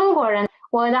是中国人。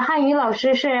我的汉语老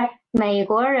师是美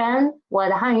国人。我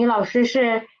的汉语老师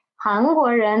是韩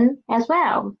国人 as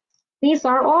well. These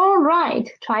are all right.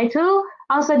 Try to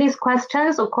answer these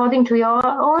questions according to your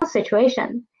own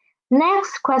situation.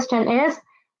 Next question is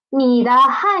你的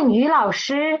汉语老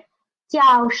师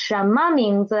叫什么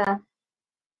名字？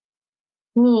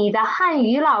你的汉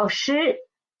语老师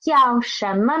叫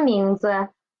什么名字？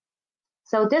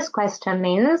 So this question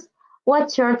means,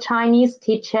 what's your Chinese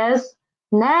teacher's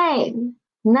name?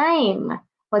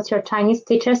 What's your Chinese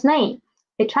teacher's name?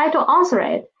 You try to answer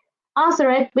it.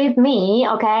 Answer it with me,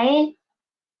 okay?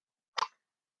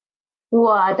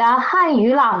 我的汉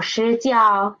语老师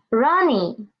叫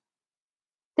Ronnie.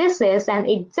 This is an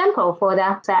example for the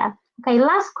answer. Okay,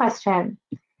 last question.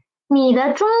 你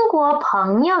的中国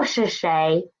朋友是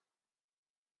谁？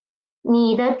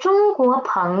你的中国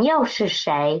朋友是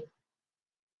谁？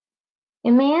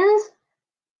 It means,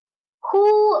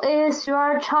 who is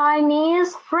your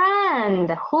Chinese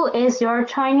friend? Who is your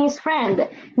Chinese friend?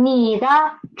 你的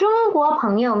中国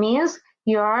朋友 means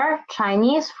your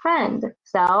Chinese friend.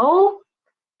 So,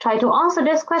 try to answer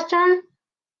this question.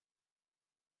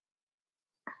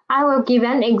 I will give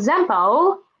an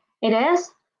example. It is,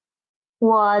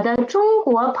 我的中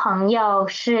国朋友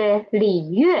是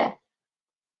李月。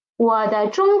我的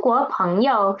中国朋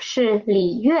友是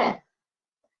李月。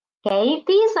Okay,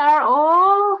 these are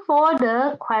all for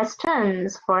the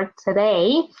questions for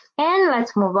today. And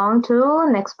let's move on to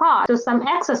next part, to some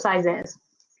exercises.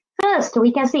 First,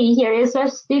 we can see here is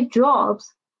Steve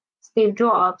Jobs. Steve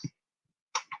Jobs.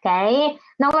 Okay,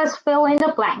 now let's fill in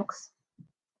the blanks.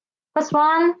 First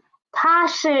one, 他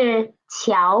是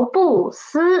乔布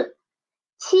斯。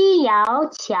七爻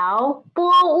乔，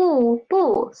拨物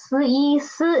布，斯伊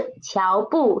斯，乔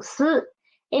布斯。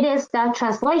It is the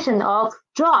translation of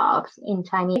Jobs in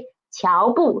Chinese.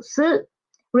 乔布斯。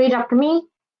Read after me.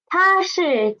 他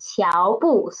是乔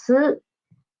布斯。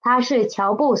他是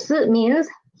乔布斯 means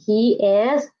he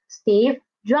is Steve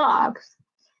Jobs.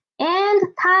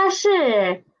 And 他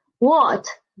是 what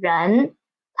人？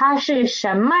他是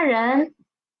什么人？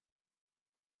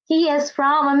 He is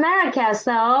from America,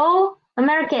 so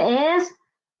America is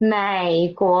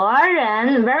美国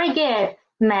人。Very good.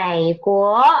 美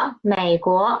国，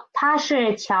他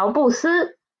是乔布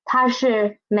斯，他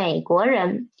是美国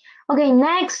人。Okay,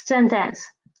 next sentence.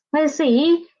 Let's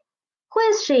see. Who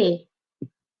is she?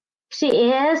 She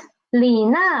is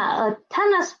Lina, a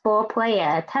tennis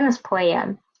player.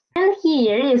 And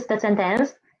here is the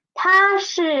sentence. 她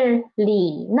是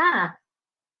李娜，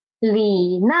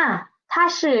李娜，她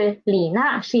是李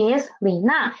娜 ，she is 李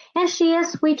娜 ，and she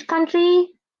is which country?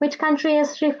 Which country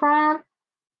is she from?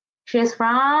 She is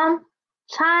from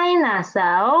China,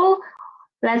 so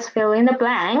let's fill in the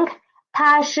blank.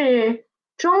 她是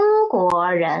中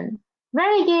国人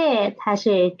 ，very good， 她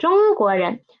是中国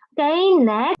人。Okay,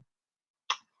 next.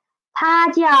 她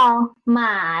叫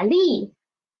玛丽，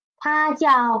她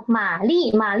叫玛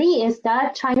丽，玛丽 is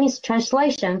the Chinese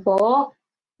translation for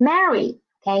Mary.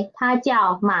 Okay, 她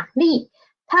叫玛丽，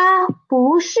她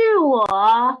不是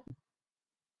我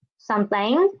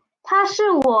something， 她是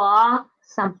我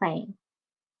something.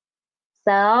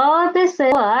 So this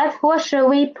is what should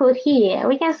we put here?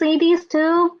 We can see these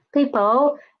two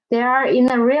people, they are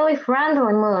in a really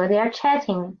friendly mood, they are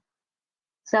chatting.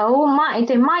 So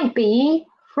they might be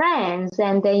friends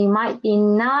and they might be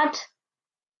not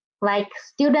like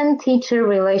student-teacher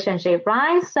relationship,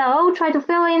 right? So try to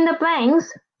fill in the blanks.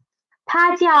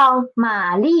 她叫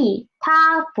玛丽，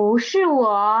她不是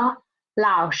我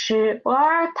老师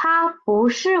or 她不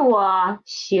是我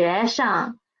学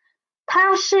生，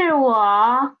她是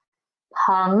我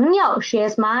朋友 she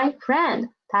is my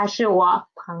friend 她是我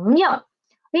朋友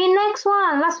The next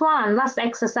one, last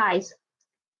exercise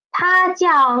他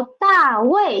叫大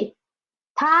卫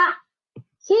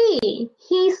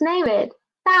his name is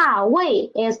大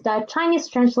卫 is the Chinese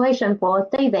translation for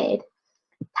David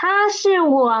他是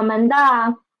我们的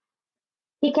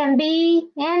He can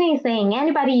be anything,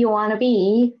 anybody you want to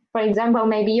be. For example,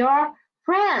 maybe your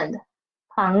friend,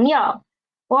 朋友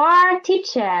or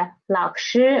teacher, 老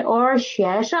师 or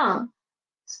学生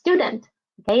student.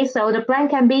 Okay, so the blank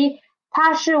can be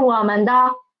他是我们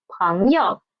的朋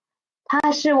友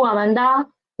他是我们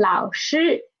的老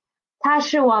师他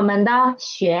是我们的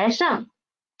学生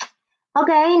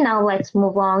Okay, now let's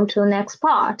move on to the next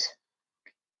part.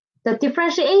 The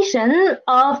differentiation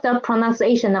of the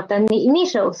pronunciation of the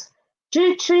initials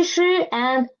知吃诗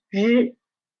and 日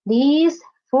These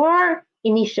four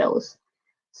initials.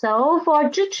 So for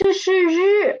知吃诗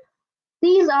日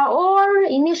These are all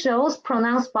initials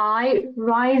pronounced by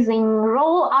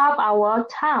roll up our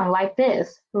tongue like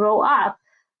this, roll up.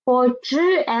 For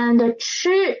知 and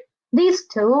吃 these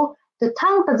two, the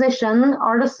tongue position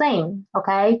are the same,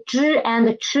 okay? 知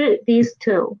and 吃 these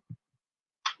two.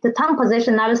 The tongue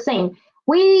position are the same.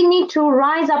 We need to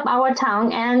rise up our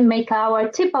tongue and make our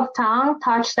tip of tongue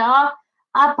touch the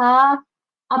upper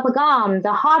gum,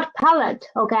 the hard palate,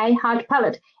 okay, hard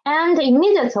palate, and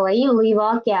immediately leave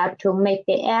a gap to make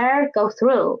the air go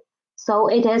through. So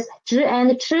it is 知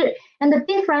and 吃, and the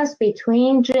difference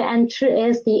between 知 and 吃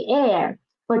is the air.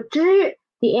 For 知,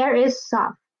 the air is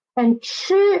soft, and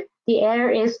吃, the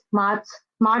air is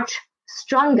much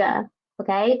stronger,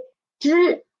 okay?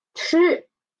 知, 吃.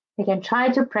 You can try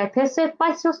to practice it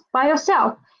by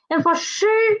yourself. And for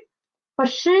诗,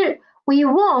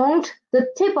 the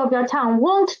tip of your tongue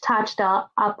won't touch the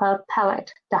upper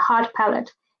palate, the hard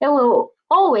palate. It will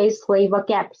always leave a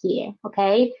gap here,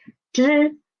 okay?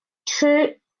 知,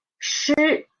 吃,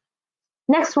 诗.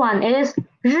 Next one is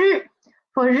日.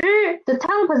 For 日, the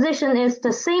tongue position is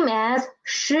the same as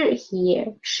诗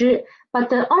here, 诗. But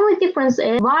the only difference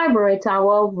is vibrate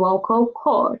our vocal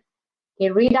cord. Okay,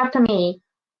 read after me.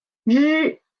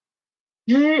 日,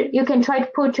 日. You can try to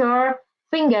put your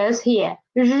fingers here.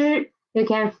 日. You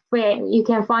can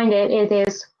find it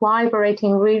is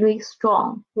vibrating really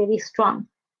strong.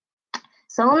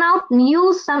 So now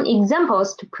use some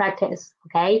examples to practice,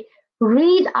 okay?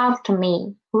 Read after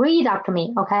me,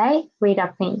 okay? Read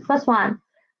after me. First one,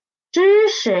 知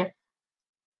识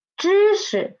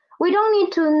We don't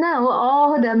need to know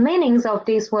all the meanings of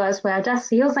these words. We are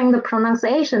just using the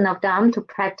pronunciation of them to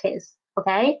practice,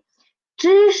 okay?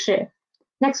 知识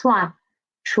Next one,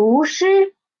 厨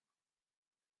师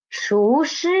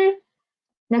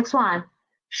Next one,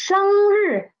 生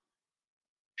日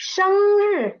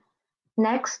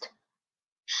Next,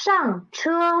 上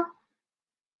车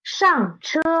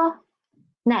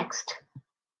Next,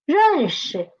 认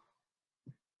识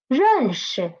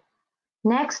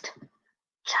Next,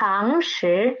 常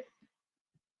识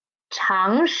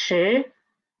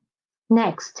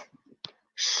Next,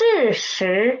 事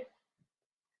实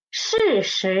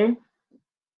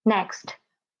Next,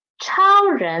 超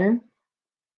人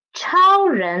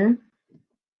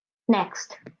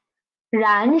Next,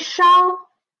 燃烧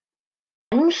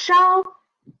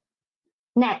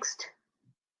Next,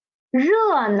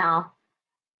 热闹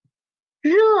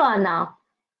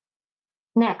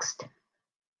Next,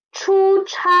 出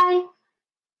差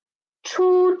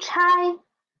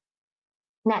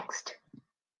Next,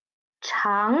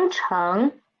 长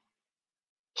城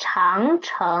长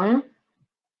城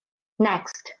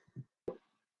next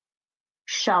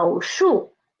手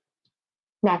术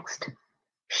next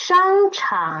商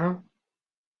场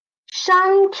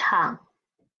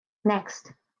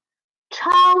next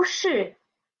超市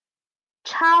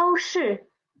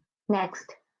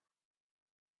next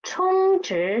充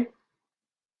值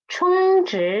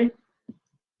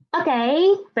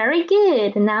Okay, very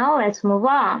good. Now let's move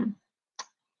on.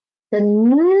 The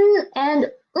n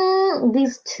and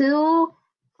these two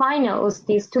finals,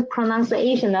 these two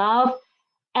pronunciation of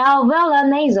alveolar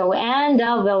nasal and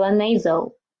alveolar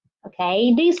nasal.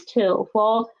 Okay, these two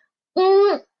for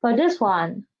this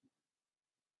one.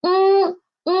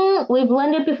 We've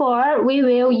learned it before. We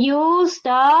will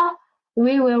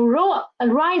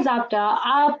rise up the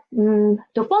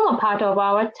former part of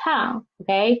our tongue.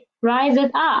 Okay, rise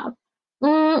it up.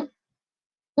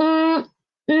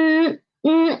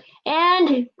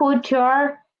 And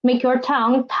make your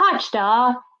tongue touch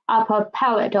the upper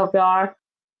palate of your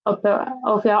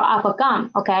upper gum.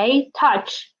 Okay,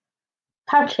 touch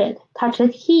it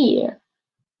here.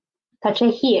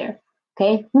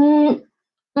 Okay.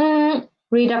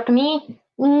 Read after me.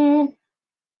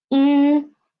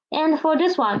 And for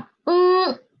this one,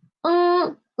 you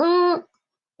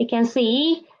can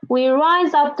see we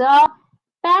rise up the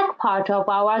back part of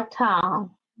our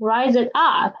tongue. Rise it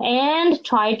up and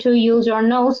try to use your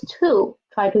nose too.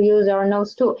 And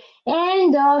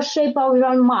the shape of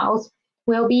your mouth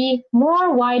will be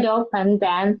more wide open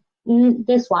than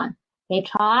this one. Okay,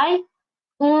 try.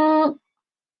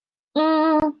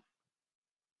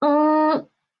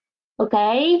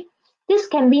 Okay, this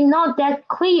can be not that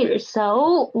clear,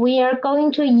 so we are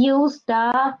going to use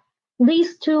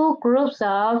these two groups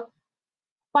of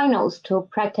finals to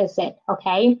practice it.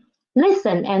 Okay,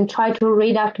 listen and try to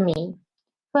read after me.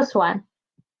 First one,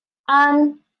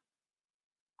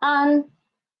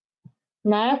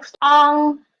 next,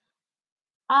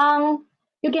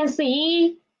 you can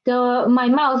see my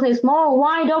mouth is more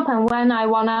wide open when I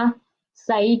wanna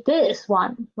say this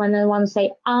one. When I wanna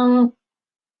say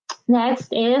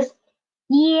Next is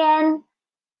yan.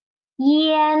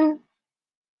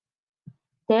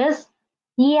 This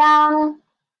yang.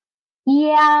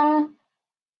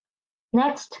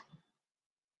 Next,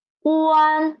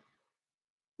 one.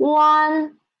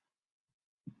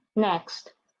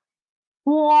 Next,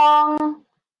 wong.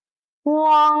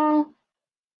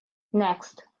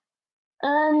 Next,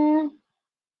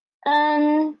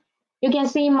 you can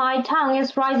see my tongue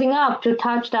is rising up to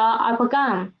touch the upper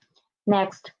gum.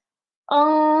 Next,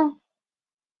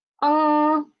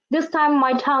 this time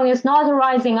my tongue is not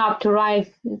rising up to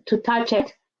touch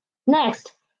it.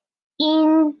 Next,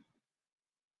 in.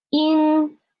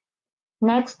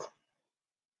 Next,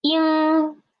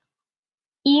 in.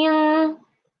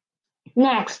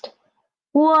 Next,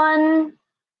 one.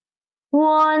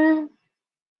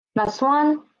 Last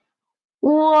one,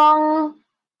 wong.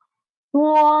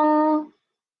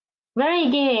 Very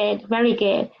good.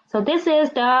 So this is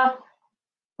the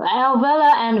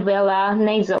alveolar and velar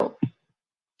nasal.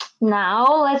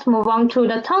 Now let's move on to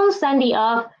the tone sandy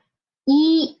of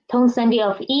E.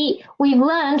 We've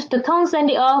learned the tone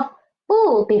sandy of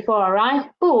bu before, right?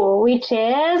 Bu, which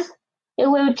is, it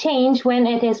will change when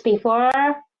it is before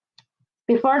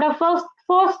the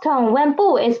fourth tone. When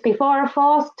bu is before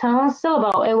fourth tone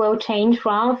syllable, it will change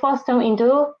from fourth tone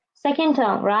into second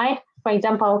tone, right? For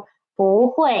example,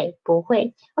 不会.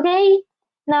 Okay,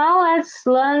 now let's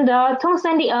learn the tone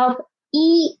sandy of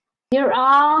E. There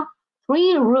are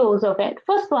 3 rules of it.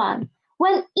 First one,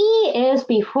 when E is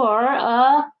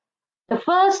before the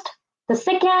first, the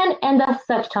second, and the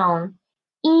third tone,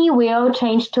 E will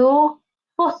change to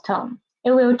fourth tone.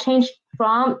 It will change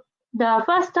from the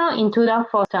first tone into the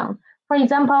fourth tone. For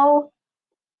example,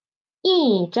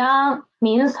 一张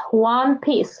means one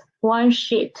piece, one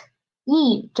sheet.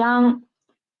 一张.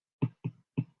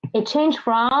 It changed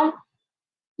from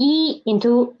E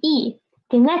into E.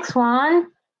 The next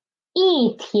one,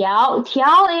 一条.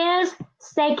 条 is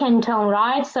second tone,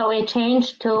 right? So it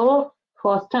changed to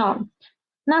fourth tone.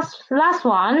 Last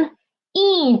one,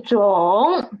 一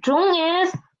种. 种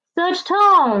is third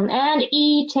tone, and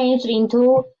E changed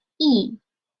into E.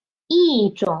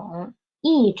 一种.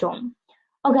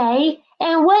 Okay,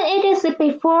 and when it is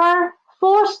before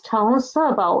fourth tone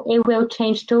syllable, it will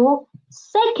change to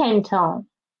second tone.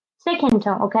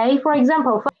 Okay, for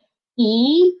example,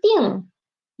 一定.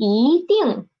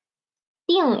 定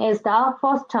is the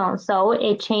fourth tone, so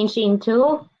it changed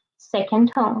into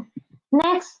second tone.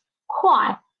 Next,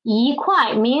 快. 一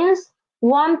块 means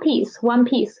one piece.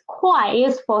 快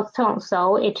is fourth tone,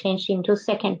 so it changed into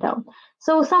second tone.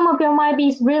 So some of you might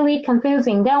be really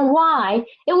confusing. Then why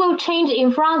it will change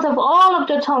in front of all of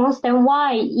the tones? Then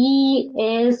why E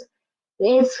is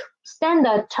its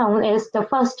standard tone is the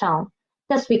first tone?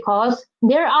 That's because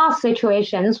there are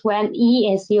situations when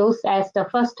E is used as the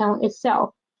first tone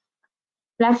itself.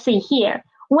 Let's see here.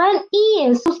 When E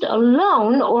is used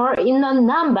alone or in a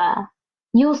number,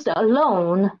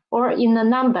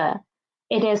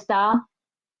 it is the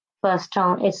first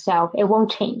tone itself. It won't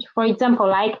change. For example,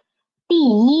 like 第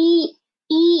一,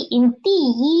 E in 第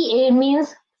一, it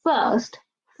means first.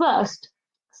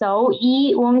 So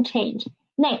E won't change.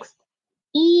 Next,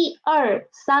 一二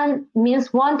三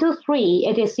means 1, 2, 3.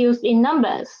 It is used in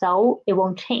numbers, so it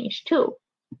won't change too.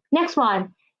 Next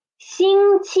one,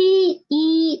 星期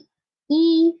一,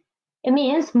 it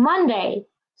means Monday,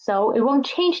 so it won't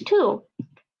change too.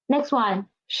 Next one,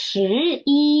 十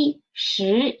一,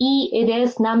 it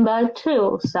is number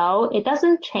 2, so it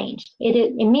doesn't change.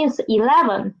 It means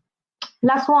 11.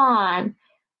 Last one,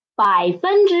 百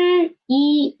分之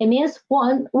一, it means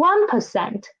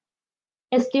 1%.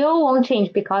 It still won't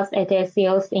change because it is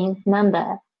used in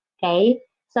number. Okay,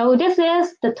 so this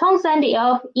is the tone standard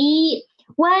of E.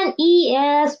 When E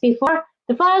is before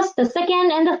the first, the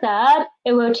second, and the third,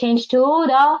 it will change to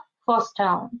the fourth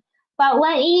tone. But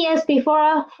when E is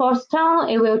before fourth tone,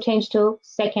 it will change to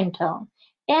second tone.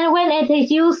 And when it is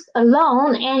used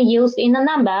alone and used in a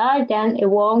number, then it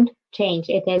won't change.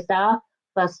 It is the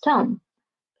first tone.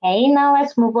 Okay, now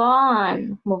let's move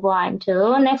on. Move on to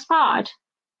the next part.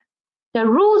 The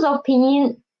rules of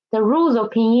pinyin,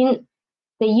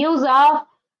 the use of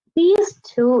these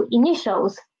two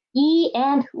initials, E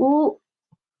and U.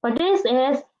 For this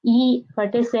is E, for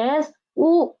this is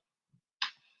U.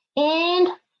 And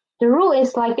the rule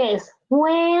is like this.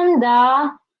 When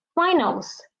the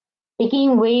finals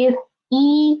begin with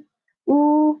E,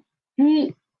 U,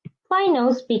 U,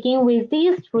 finals begin with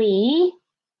these three,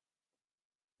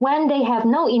 when they have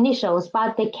no initials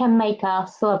but they can make a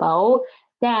syllable,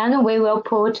 then we will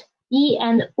put E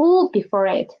and U before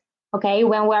it, okay,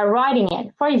 when we're writing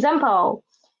it. For example,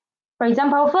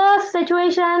 first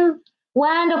situation,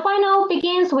 when the final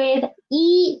begins with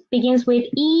E,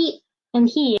 and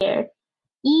here,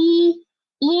 E,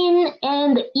 in,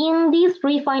 and in these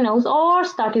three finals all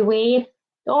started with,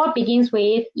 or begins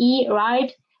with E,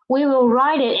 right? We will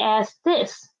write it as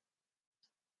this.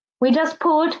 We just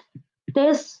put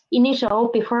this initial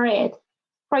before it.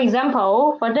 For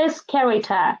example, for this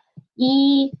character,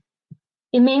 E,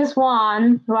 it means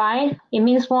 1, right? It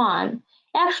means 1.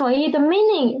 Actually, the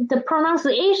meaning, the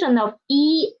pronunciation of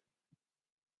E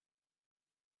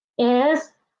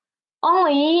is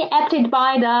only acted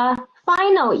by the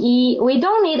final E. We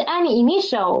don't need any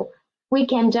initial. We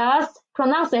can just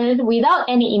pronounce it without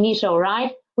any initial,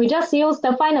 right? We just use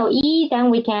the final E, then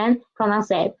we can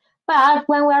pronounce it. But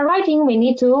when we're writing, we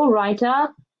need to write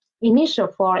an initial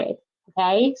for it.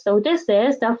 Okay, so this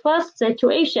is the first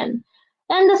situation.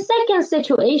 And the second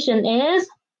situation is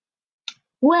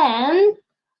when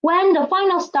the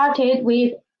final started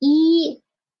with E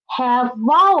have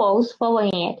vowels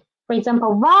following it. For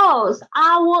example, vowels,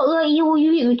 our,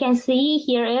 we can see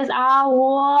here is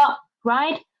our,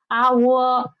 right?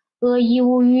 Our,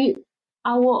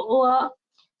 our.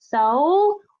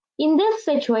 So in this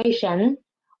situation,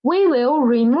 we will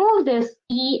remove this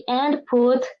E and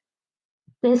put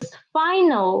this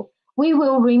final. We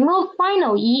will remove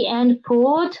final E and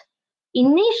put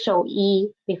initial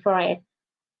E before it.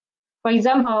 For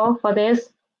example, for this,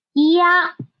 ya.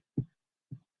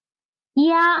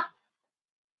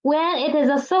 When it is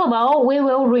a syllable, we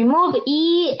will remove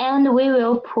E and we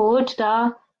will put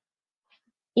the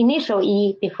initial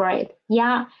E before it.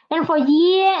 Yeah. And for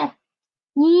ye,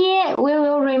 we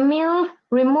will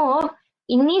remove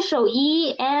initial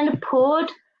E and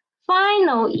put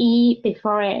final E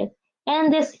before it.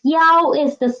 And this yao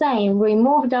is the same.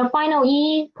 Remove the final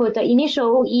E, put the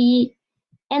initial E.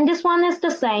 And this one is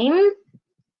the same.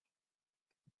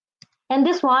 And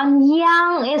this one,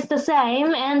 yang, is the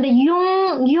same. And the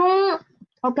yung,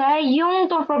 okay, yung,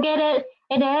 don't forget it.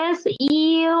 It is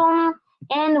yung.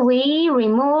 And we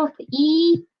remove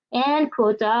E and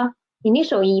put the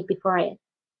initial E before it.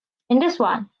 And this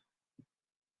one,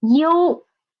 you,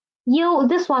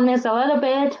 this one is a little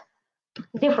bit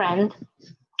different.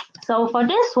 So for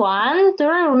this one, do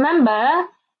remember,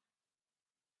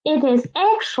 it is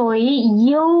actually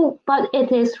you, but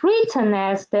it is written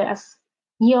as this.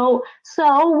 Yo.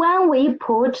 So when we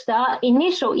put the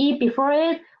initial E before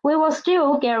it, we will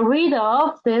still get rid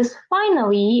of this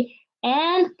final E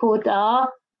and put the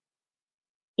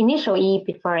initial E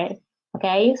before it.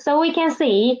 Okay, so we can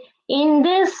see in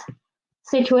this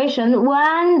situation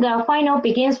when the final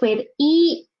begins with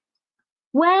E.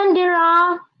 When there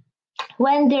are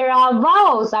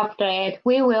vowels after it,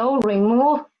 we will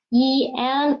remove E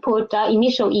and put the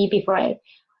initial E before it.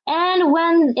 And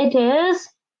when it is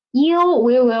U,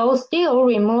 we will still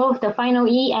remove the final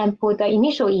E and put the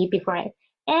initial E before it.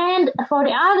 And for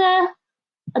the other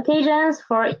occasions,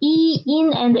 for E,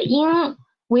 in, and in,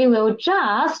 we will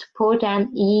just put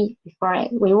an E before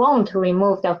it. We won't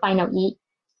remove the final E.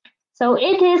 So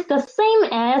it is the same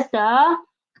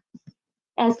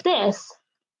as this,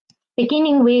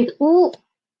 beginning with U.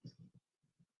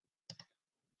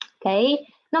 Okay,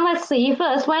 now let's see.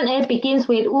 First, when it begins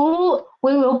with U,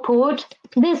 we will put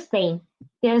this thing,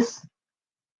 this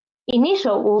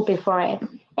initial U before it.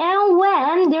 And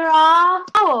when there are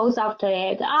vowels after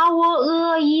it, then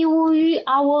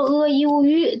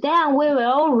we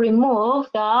will remove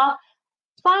the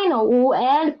final U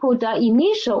and put the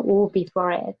initial U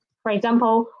before it. For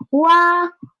example, wa,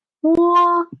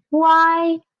 wo,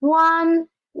 wai, wan,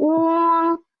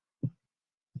 wong,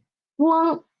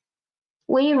 wong.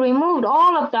 We removed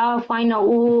all of the final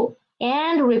U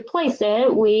and replaced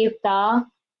it with the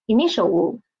initial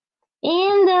U.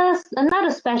 And another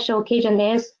special occasion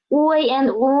is ui and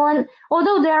un.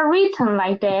 Although they are written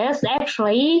like this,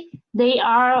 actually they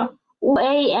are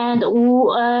ui and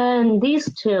un,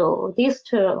 these two,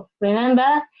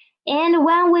 remember? And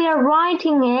when we are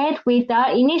writing it with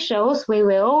the initials, we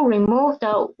will remove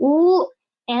the u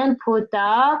and put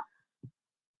the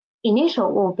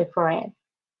initial u before it.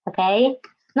 Okay?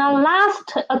 Now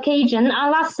last occasion, our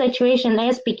last situation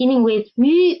is beginning with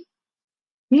yu.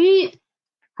 Yu.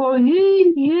 For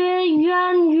yu, yue,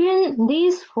 yuan, yun,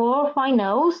 these four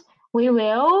finals, we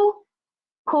will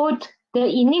put the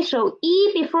initial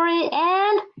E before it,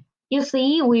 and you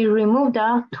see we remove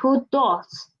the two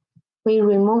dots.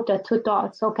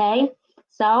 Okay?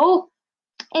 So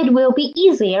it will be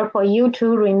easier for you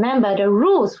to remember the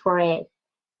rules for it.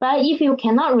 But if you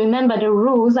cannot remember the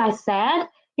rules I said,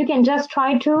 you can just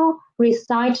try to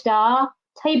recite the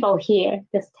table here,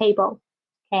 this table.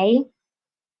 Okay?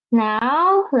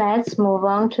 Now, let's move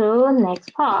on to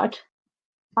next part.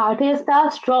 Part is the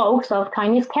strokes of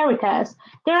Chinese characters.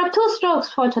 There are two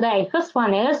strokes for today. First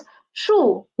one is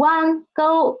竖弯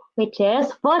钩, which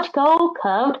is vertical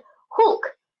curved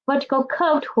hook. Vertical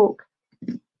curved hook.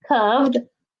 Curved.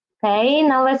 Okay,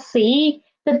 now let's see.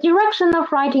 The direction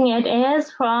of writing it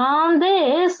is from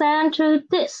this and to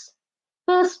this.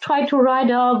 First, try to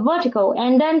write a vertical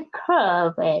and then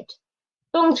curve it.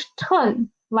 Don't turn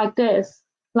like this,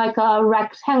 like a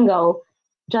rectangle.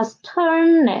 Just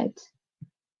turn it.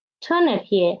 Turn it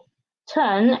here.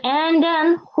 Turn and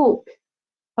then hook.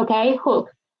 Okay,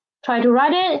 hook. Try to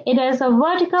write it. It is a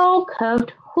vertical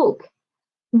curved hook.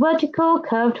 Vertical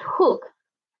curved hook.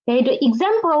 Okay, the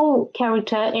example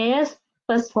character is,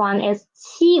 first one is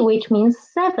 7, which means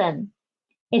 7.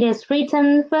 It is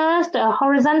written first a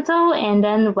horizontal and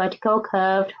then vertical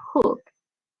curved hook.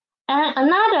 And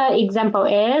another example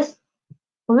is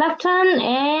left turn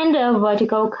and a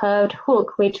vertical curved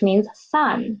hook, which means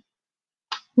sun.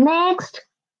 Next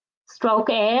stroke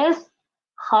is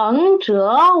横折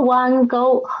弯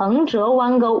钩, 横折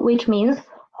弯钩, which means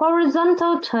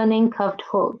horizontal turning curved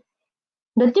hook.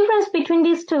 The difference between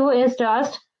these two is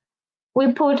just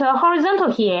we put a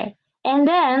horizontal here and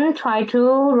then try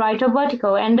to write a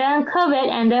vertical and then curve it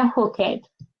and then hook it.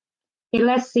 Okay,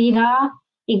 let's see the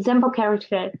example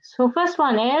characters. So first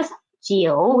one is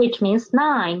 9, which means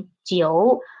 9.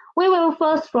 9. We will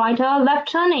first write a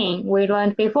left turning, we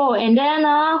learned before, and then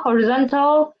a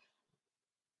horizontal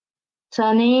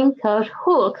turning curved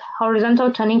hook.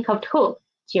 Horizontal turning curved hook.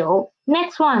 9.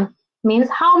 Next one means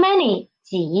how many?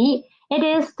 几. It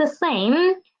is the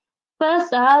same.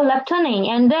 First a left turning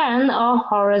and then a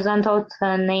horizontal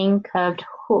turning curved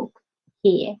hook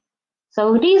here.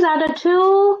 So these are the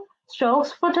two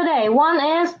strokes for today. One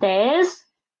is this,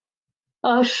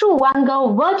 a 竖弯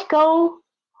钩 vertical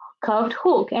curved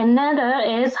hook. Another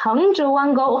is 横折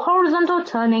弯钩 horizontal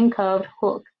turning curved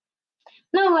hook.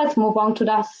 Now let's move on to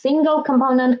the single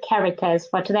component characters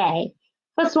for today.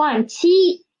 First one,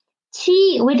 七.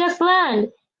 七, we just learned.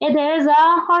 It is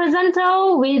a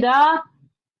horizontal with a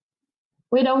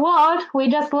word. We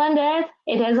just learned it.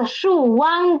 It is a 竖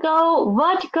弯钩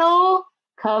vertical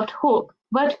curved hook.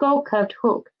 Vertical curved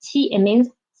hook. 七, it means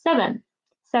 7.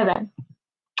 7.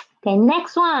 Okay,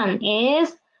 next one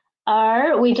is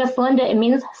we just learned it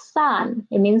means sun.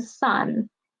 It means sun.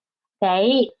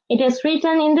 Okay, it is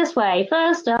written in this way.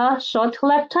 First a short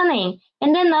left turning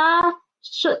and then a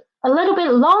little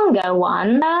bit longer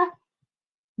one,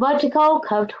 vertical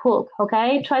curved hook.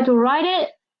 Okay, try to write it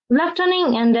left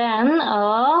turning and then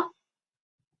a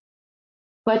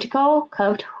vertical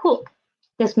curved hook.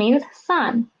 This means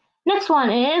sun. Next one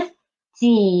is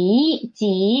几.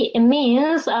 It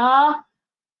means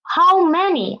how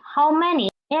many.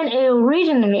 And it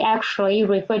originally actually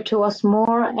referred to a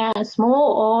small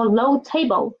or low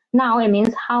table. Now it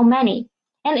means how many.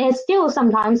 And it still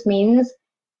sometimes means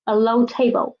a low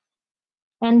table.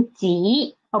 And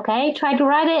几, okay, try to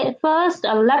write it first,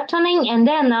 a left turning and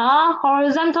then a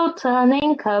horizontal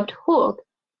turning curved hook.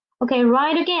 Okay,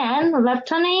 write again, left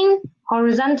turning,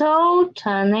 horizontal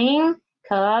turning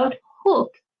curved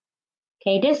hook.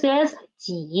 Okay, this is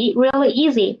几, really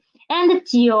easy. And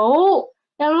九,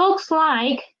 it looks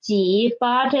like 几,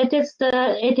 but it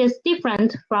is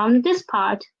different from this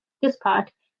part.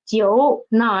 九,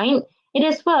 9. It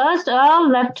is first a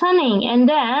left turning and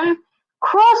then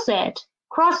cross it.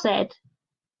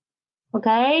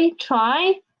 Okay,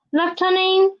 try left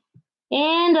turning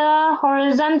and a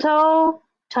horizontal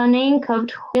turning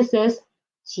curved hook. This is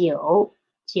九.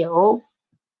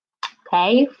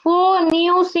 Okay, 4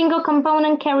 new single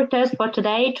component characters for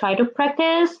today. Try to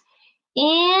practice.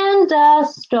 And the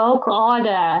stroke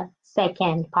order,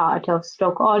 second part of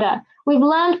stroke order. We've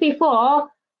learned before,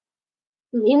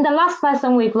 in the last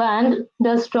lesson we've learned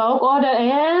the stroke order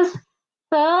is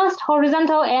first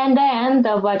horizontal and then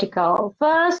the vertical.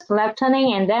 First left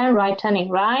turning and then right turning,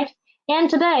 right? And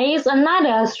today is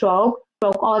another stroke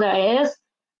order is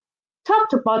top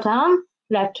to bottom,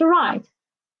 left to right.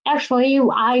 Actually,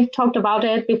 I talked about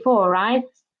it before, right?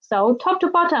 So top to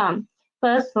bottom,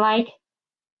 first like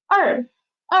二,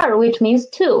 which means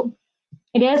 2.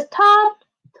 It is top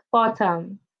to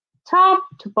bottom.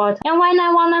 And when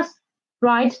I want to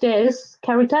write this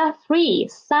character 3,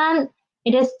 三,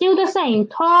 it is still the same,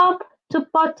 top to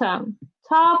bottom,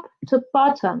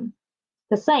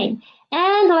 the same.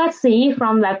 And let's see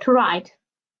from left to right.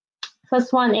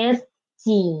 First one is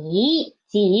几,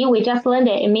 we just learned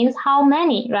it. It means how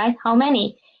many, right? How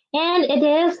many. And it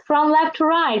is from left to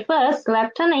right. First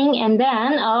left turning and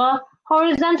then a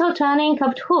horizontal turning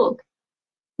curved hook.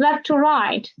 Left to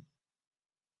right.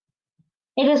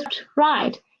 It is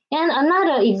right. And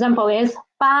another example is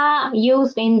八,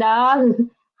 used in the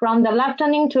from the left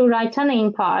turning to right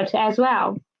turning part as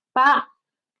well. 八.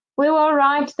 We will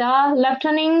write the left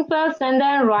turning first and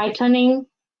then right turning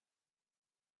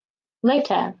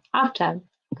later, after.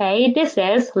 Okay, this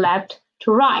is left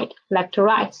to right.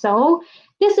 So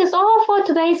this is all for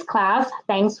today's class.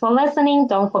 Thanks for listening.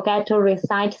 Don't forget to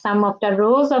recite some of the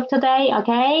rules of today,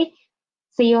 okay?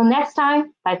 See you next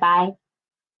time. Bye-bye.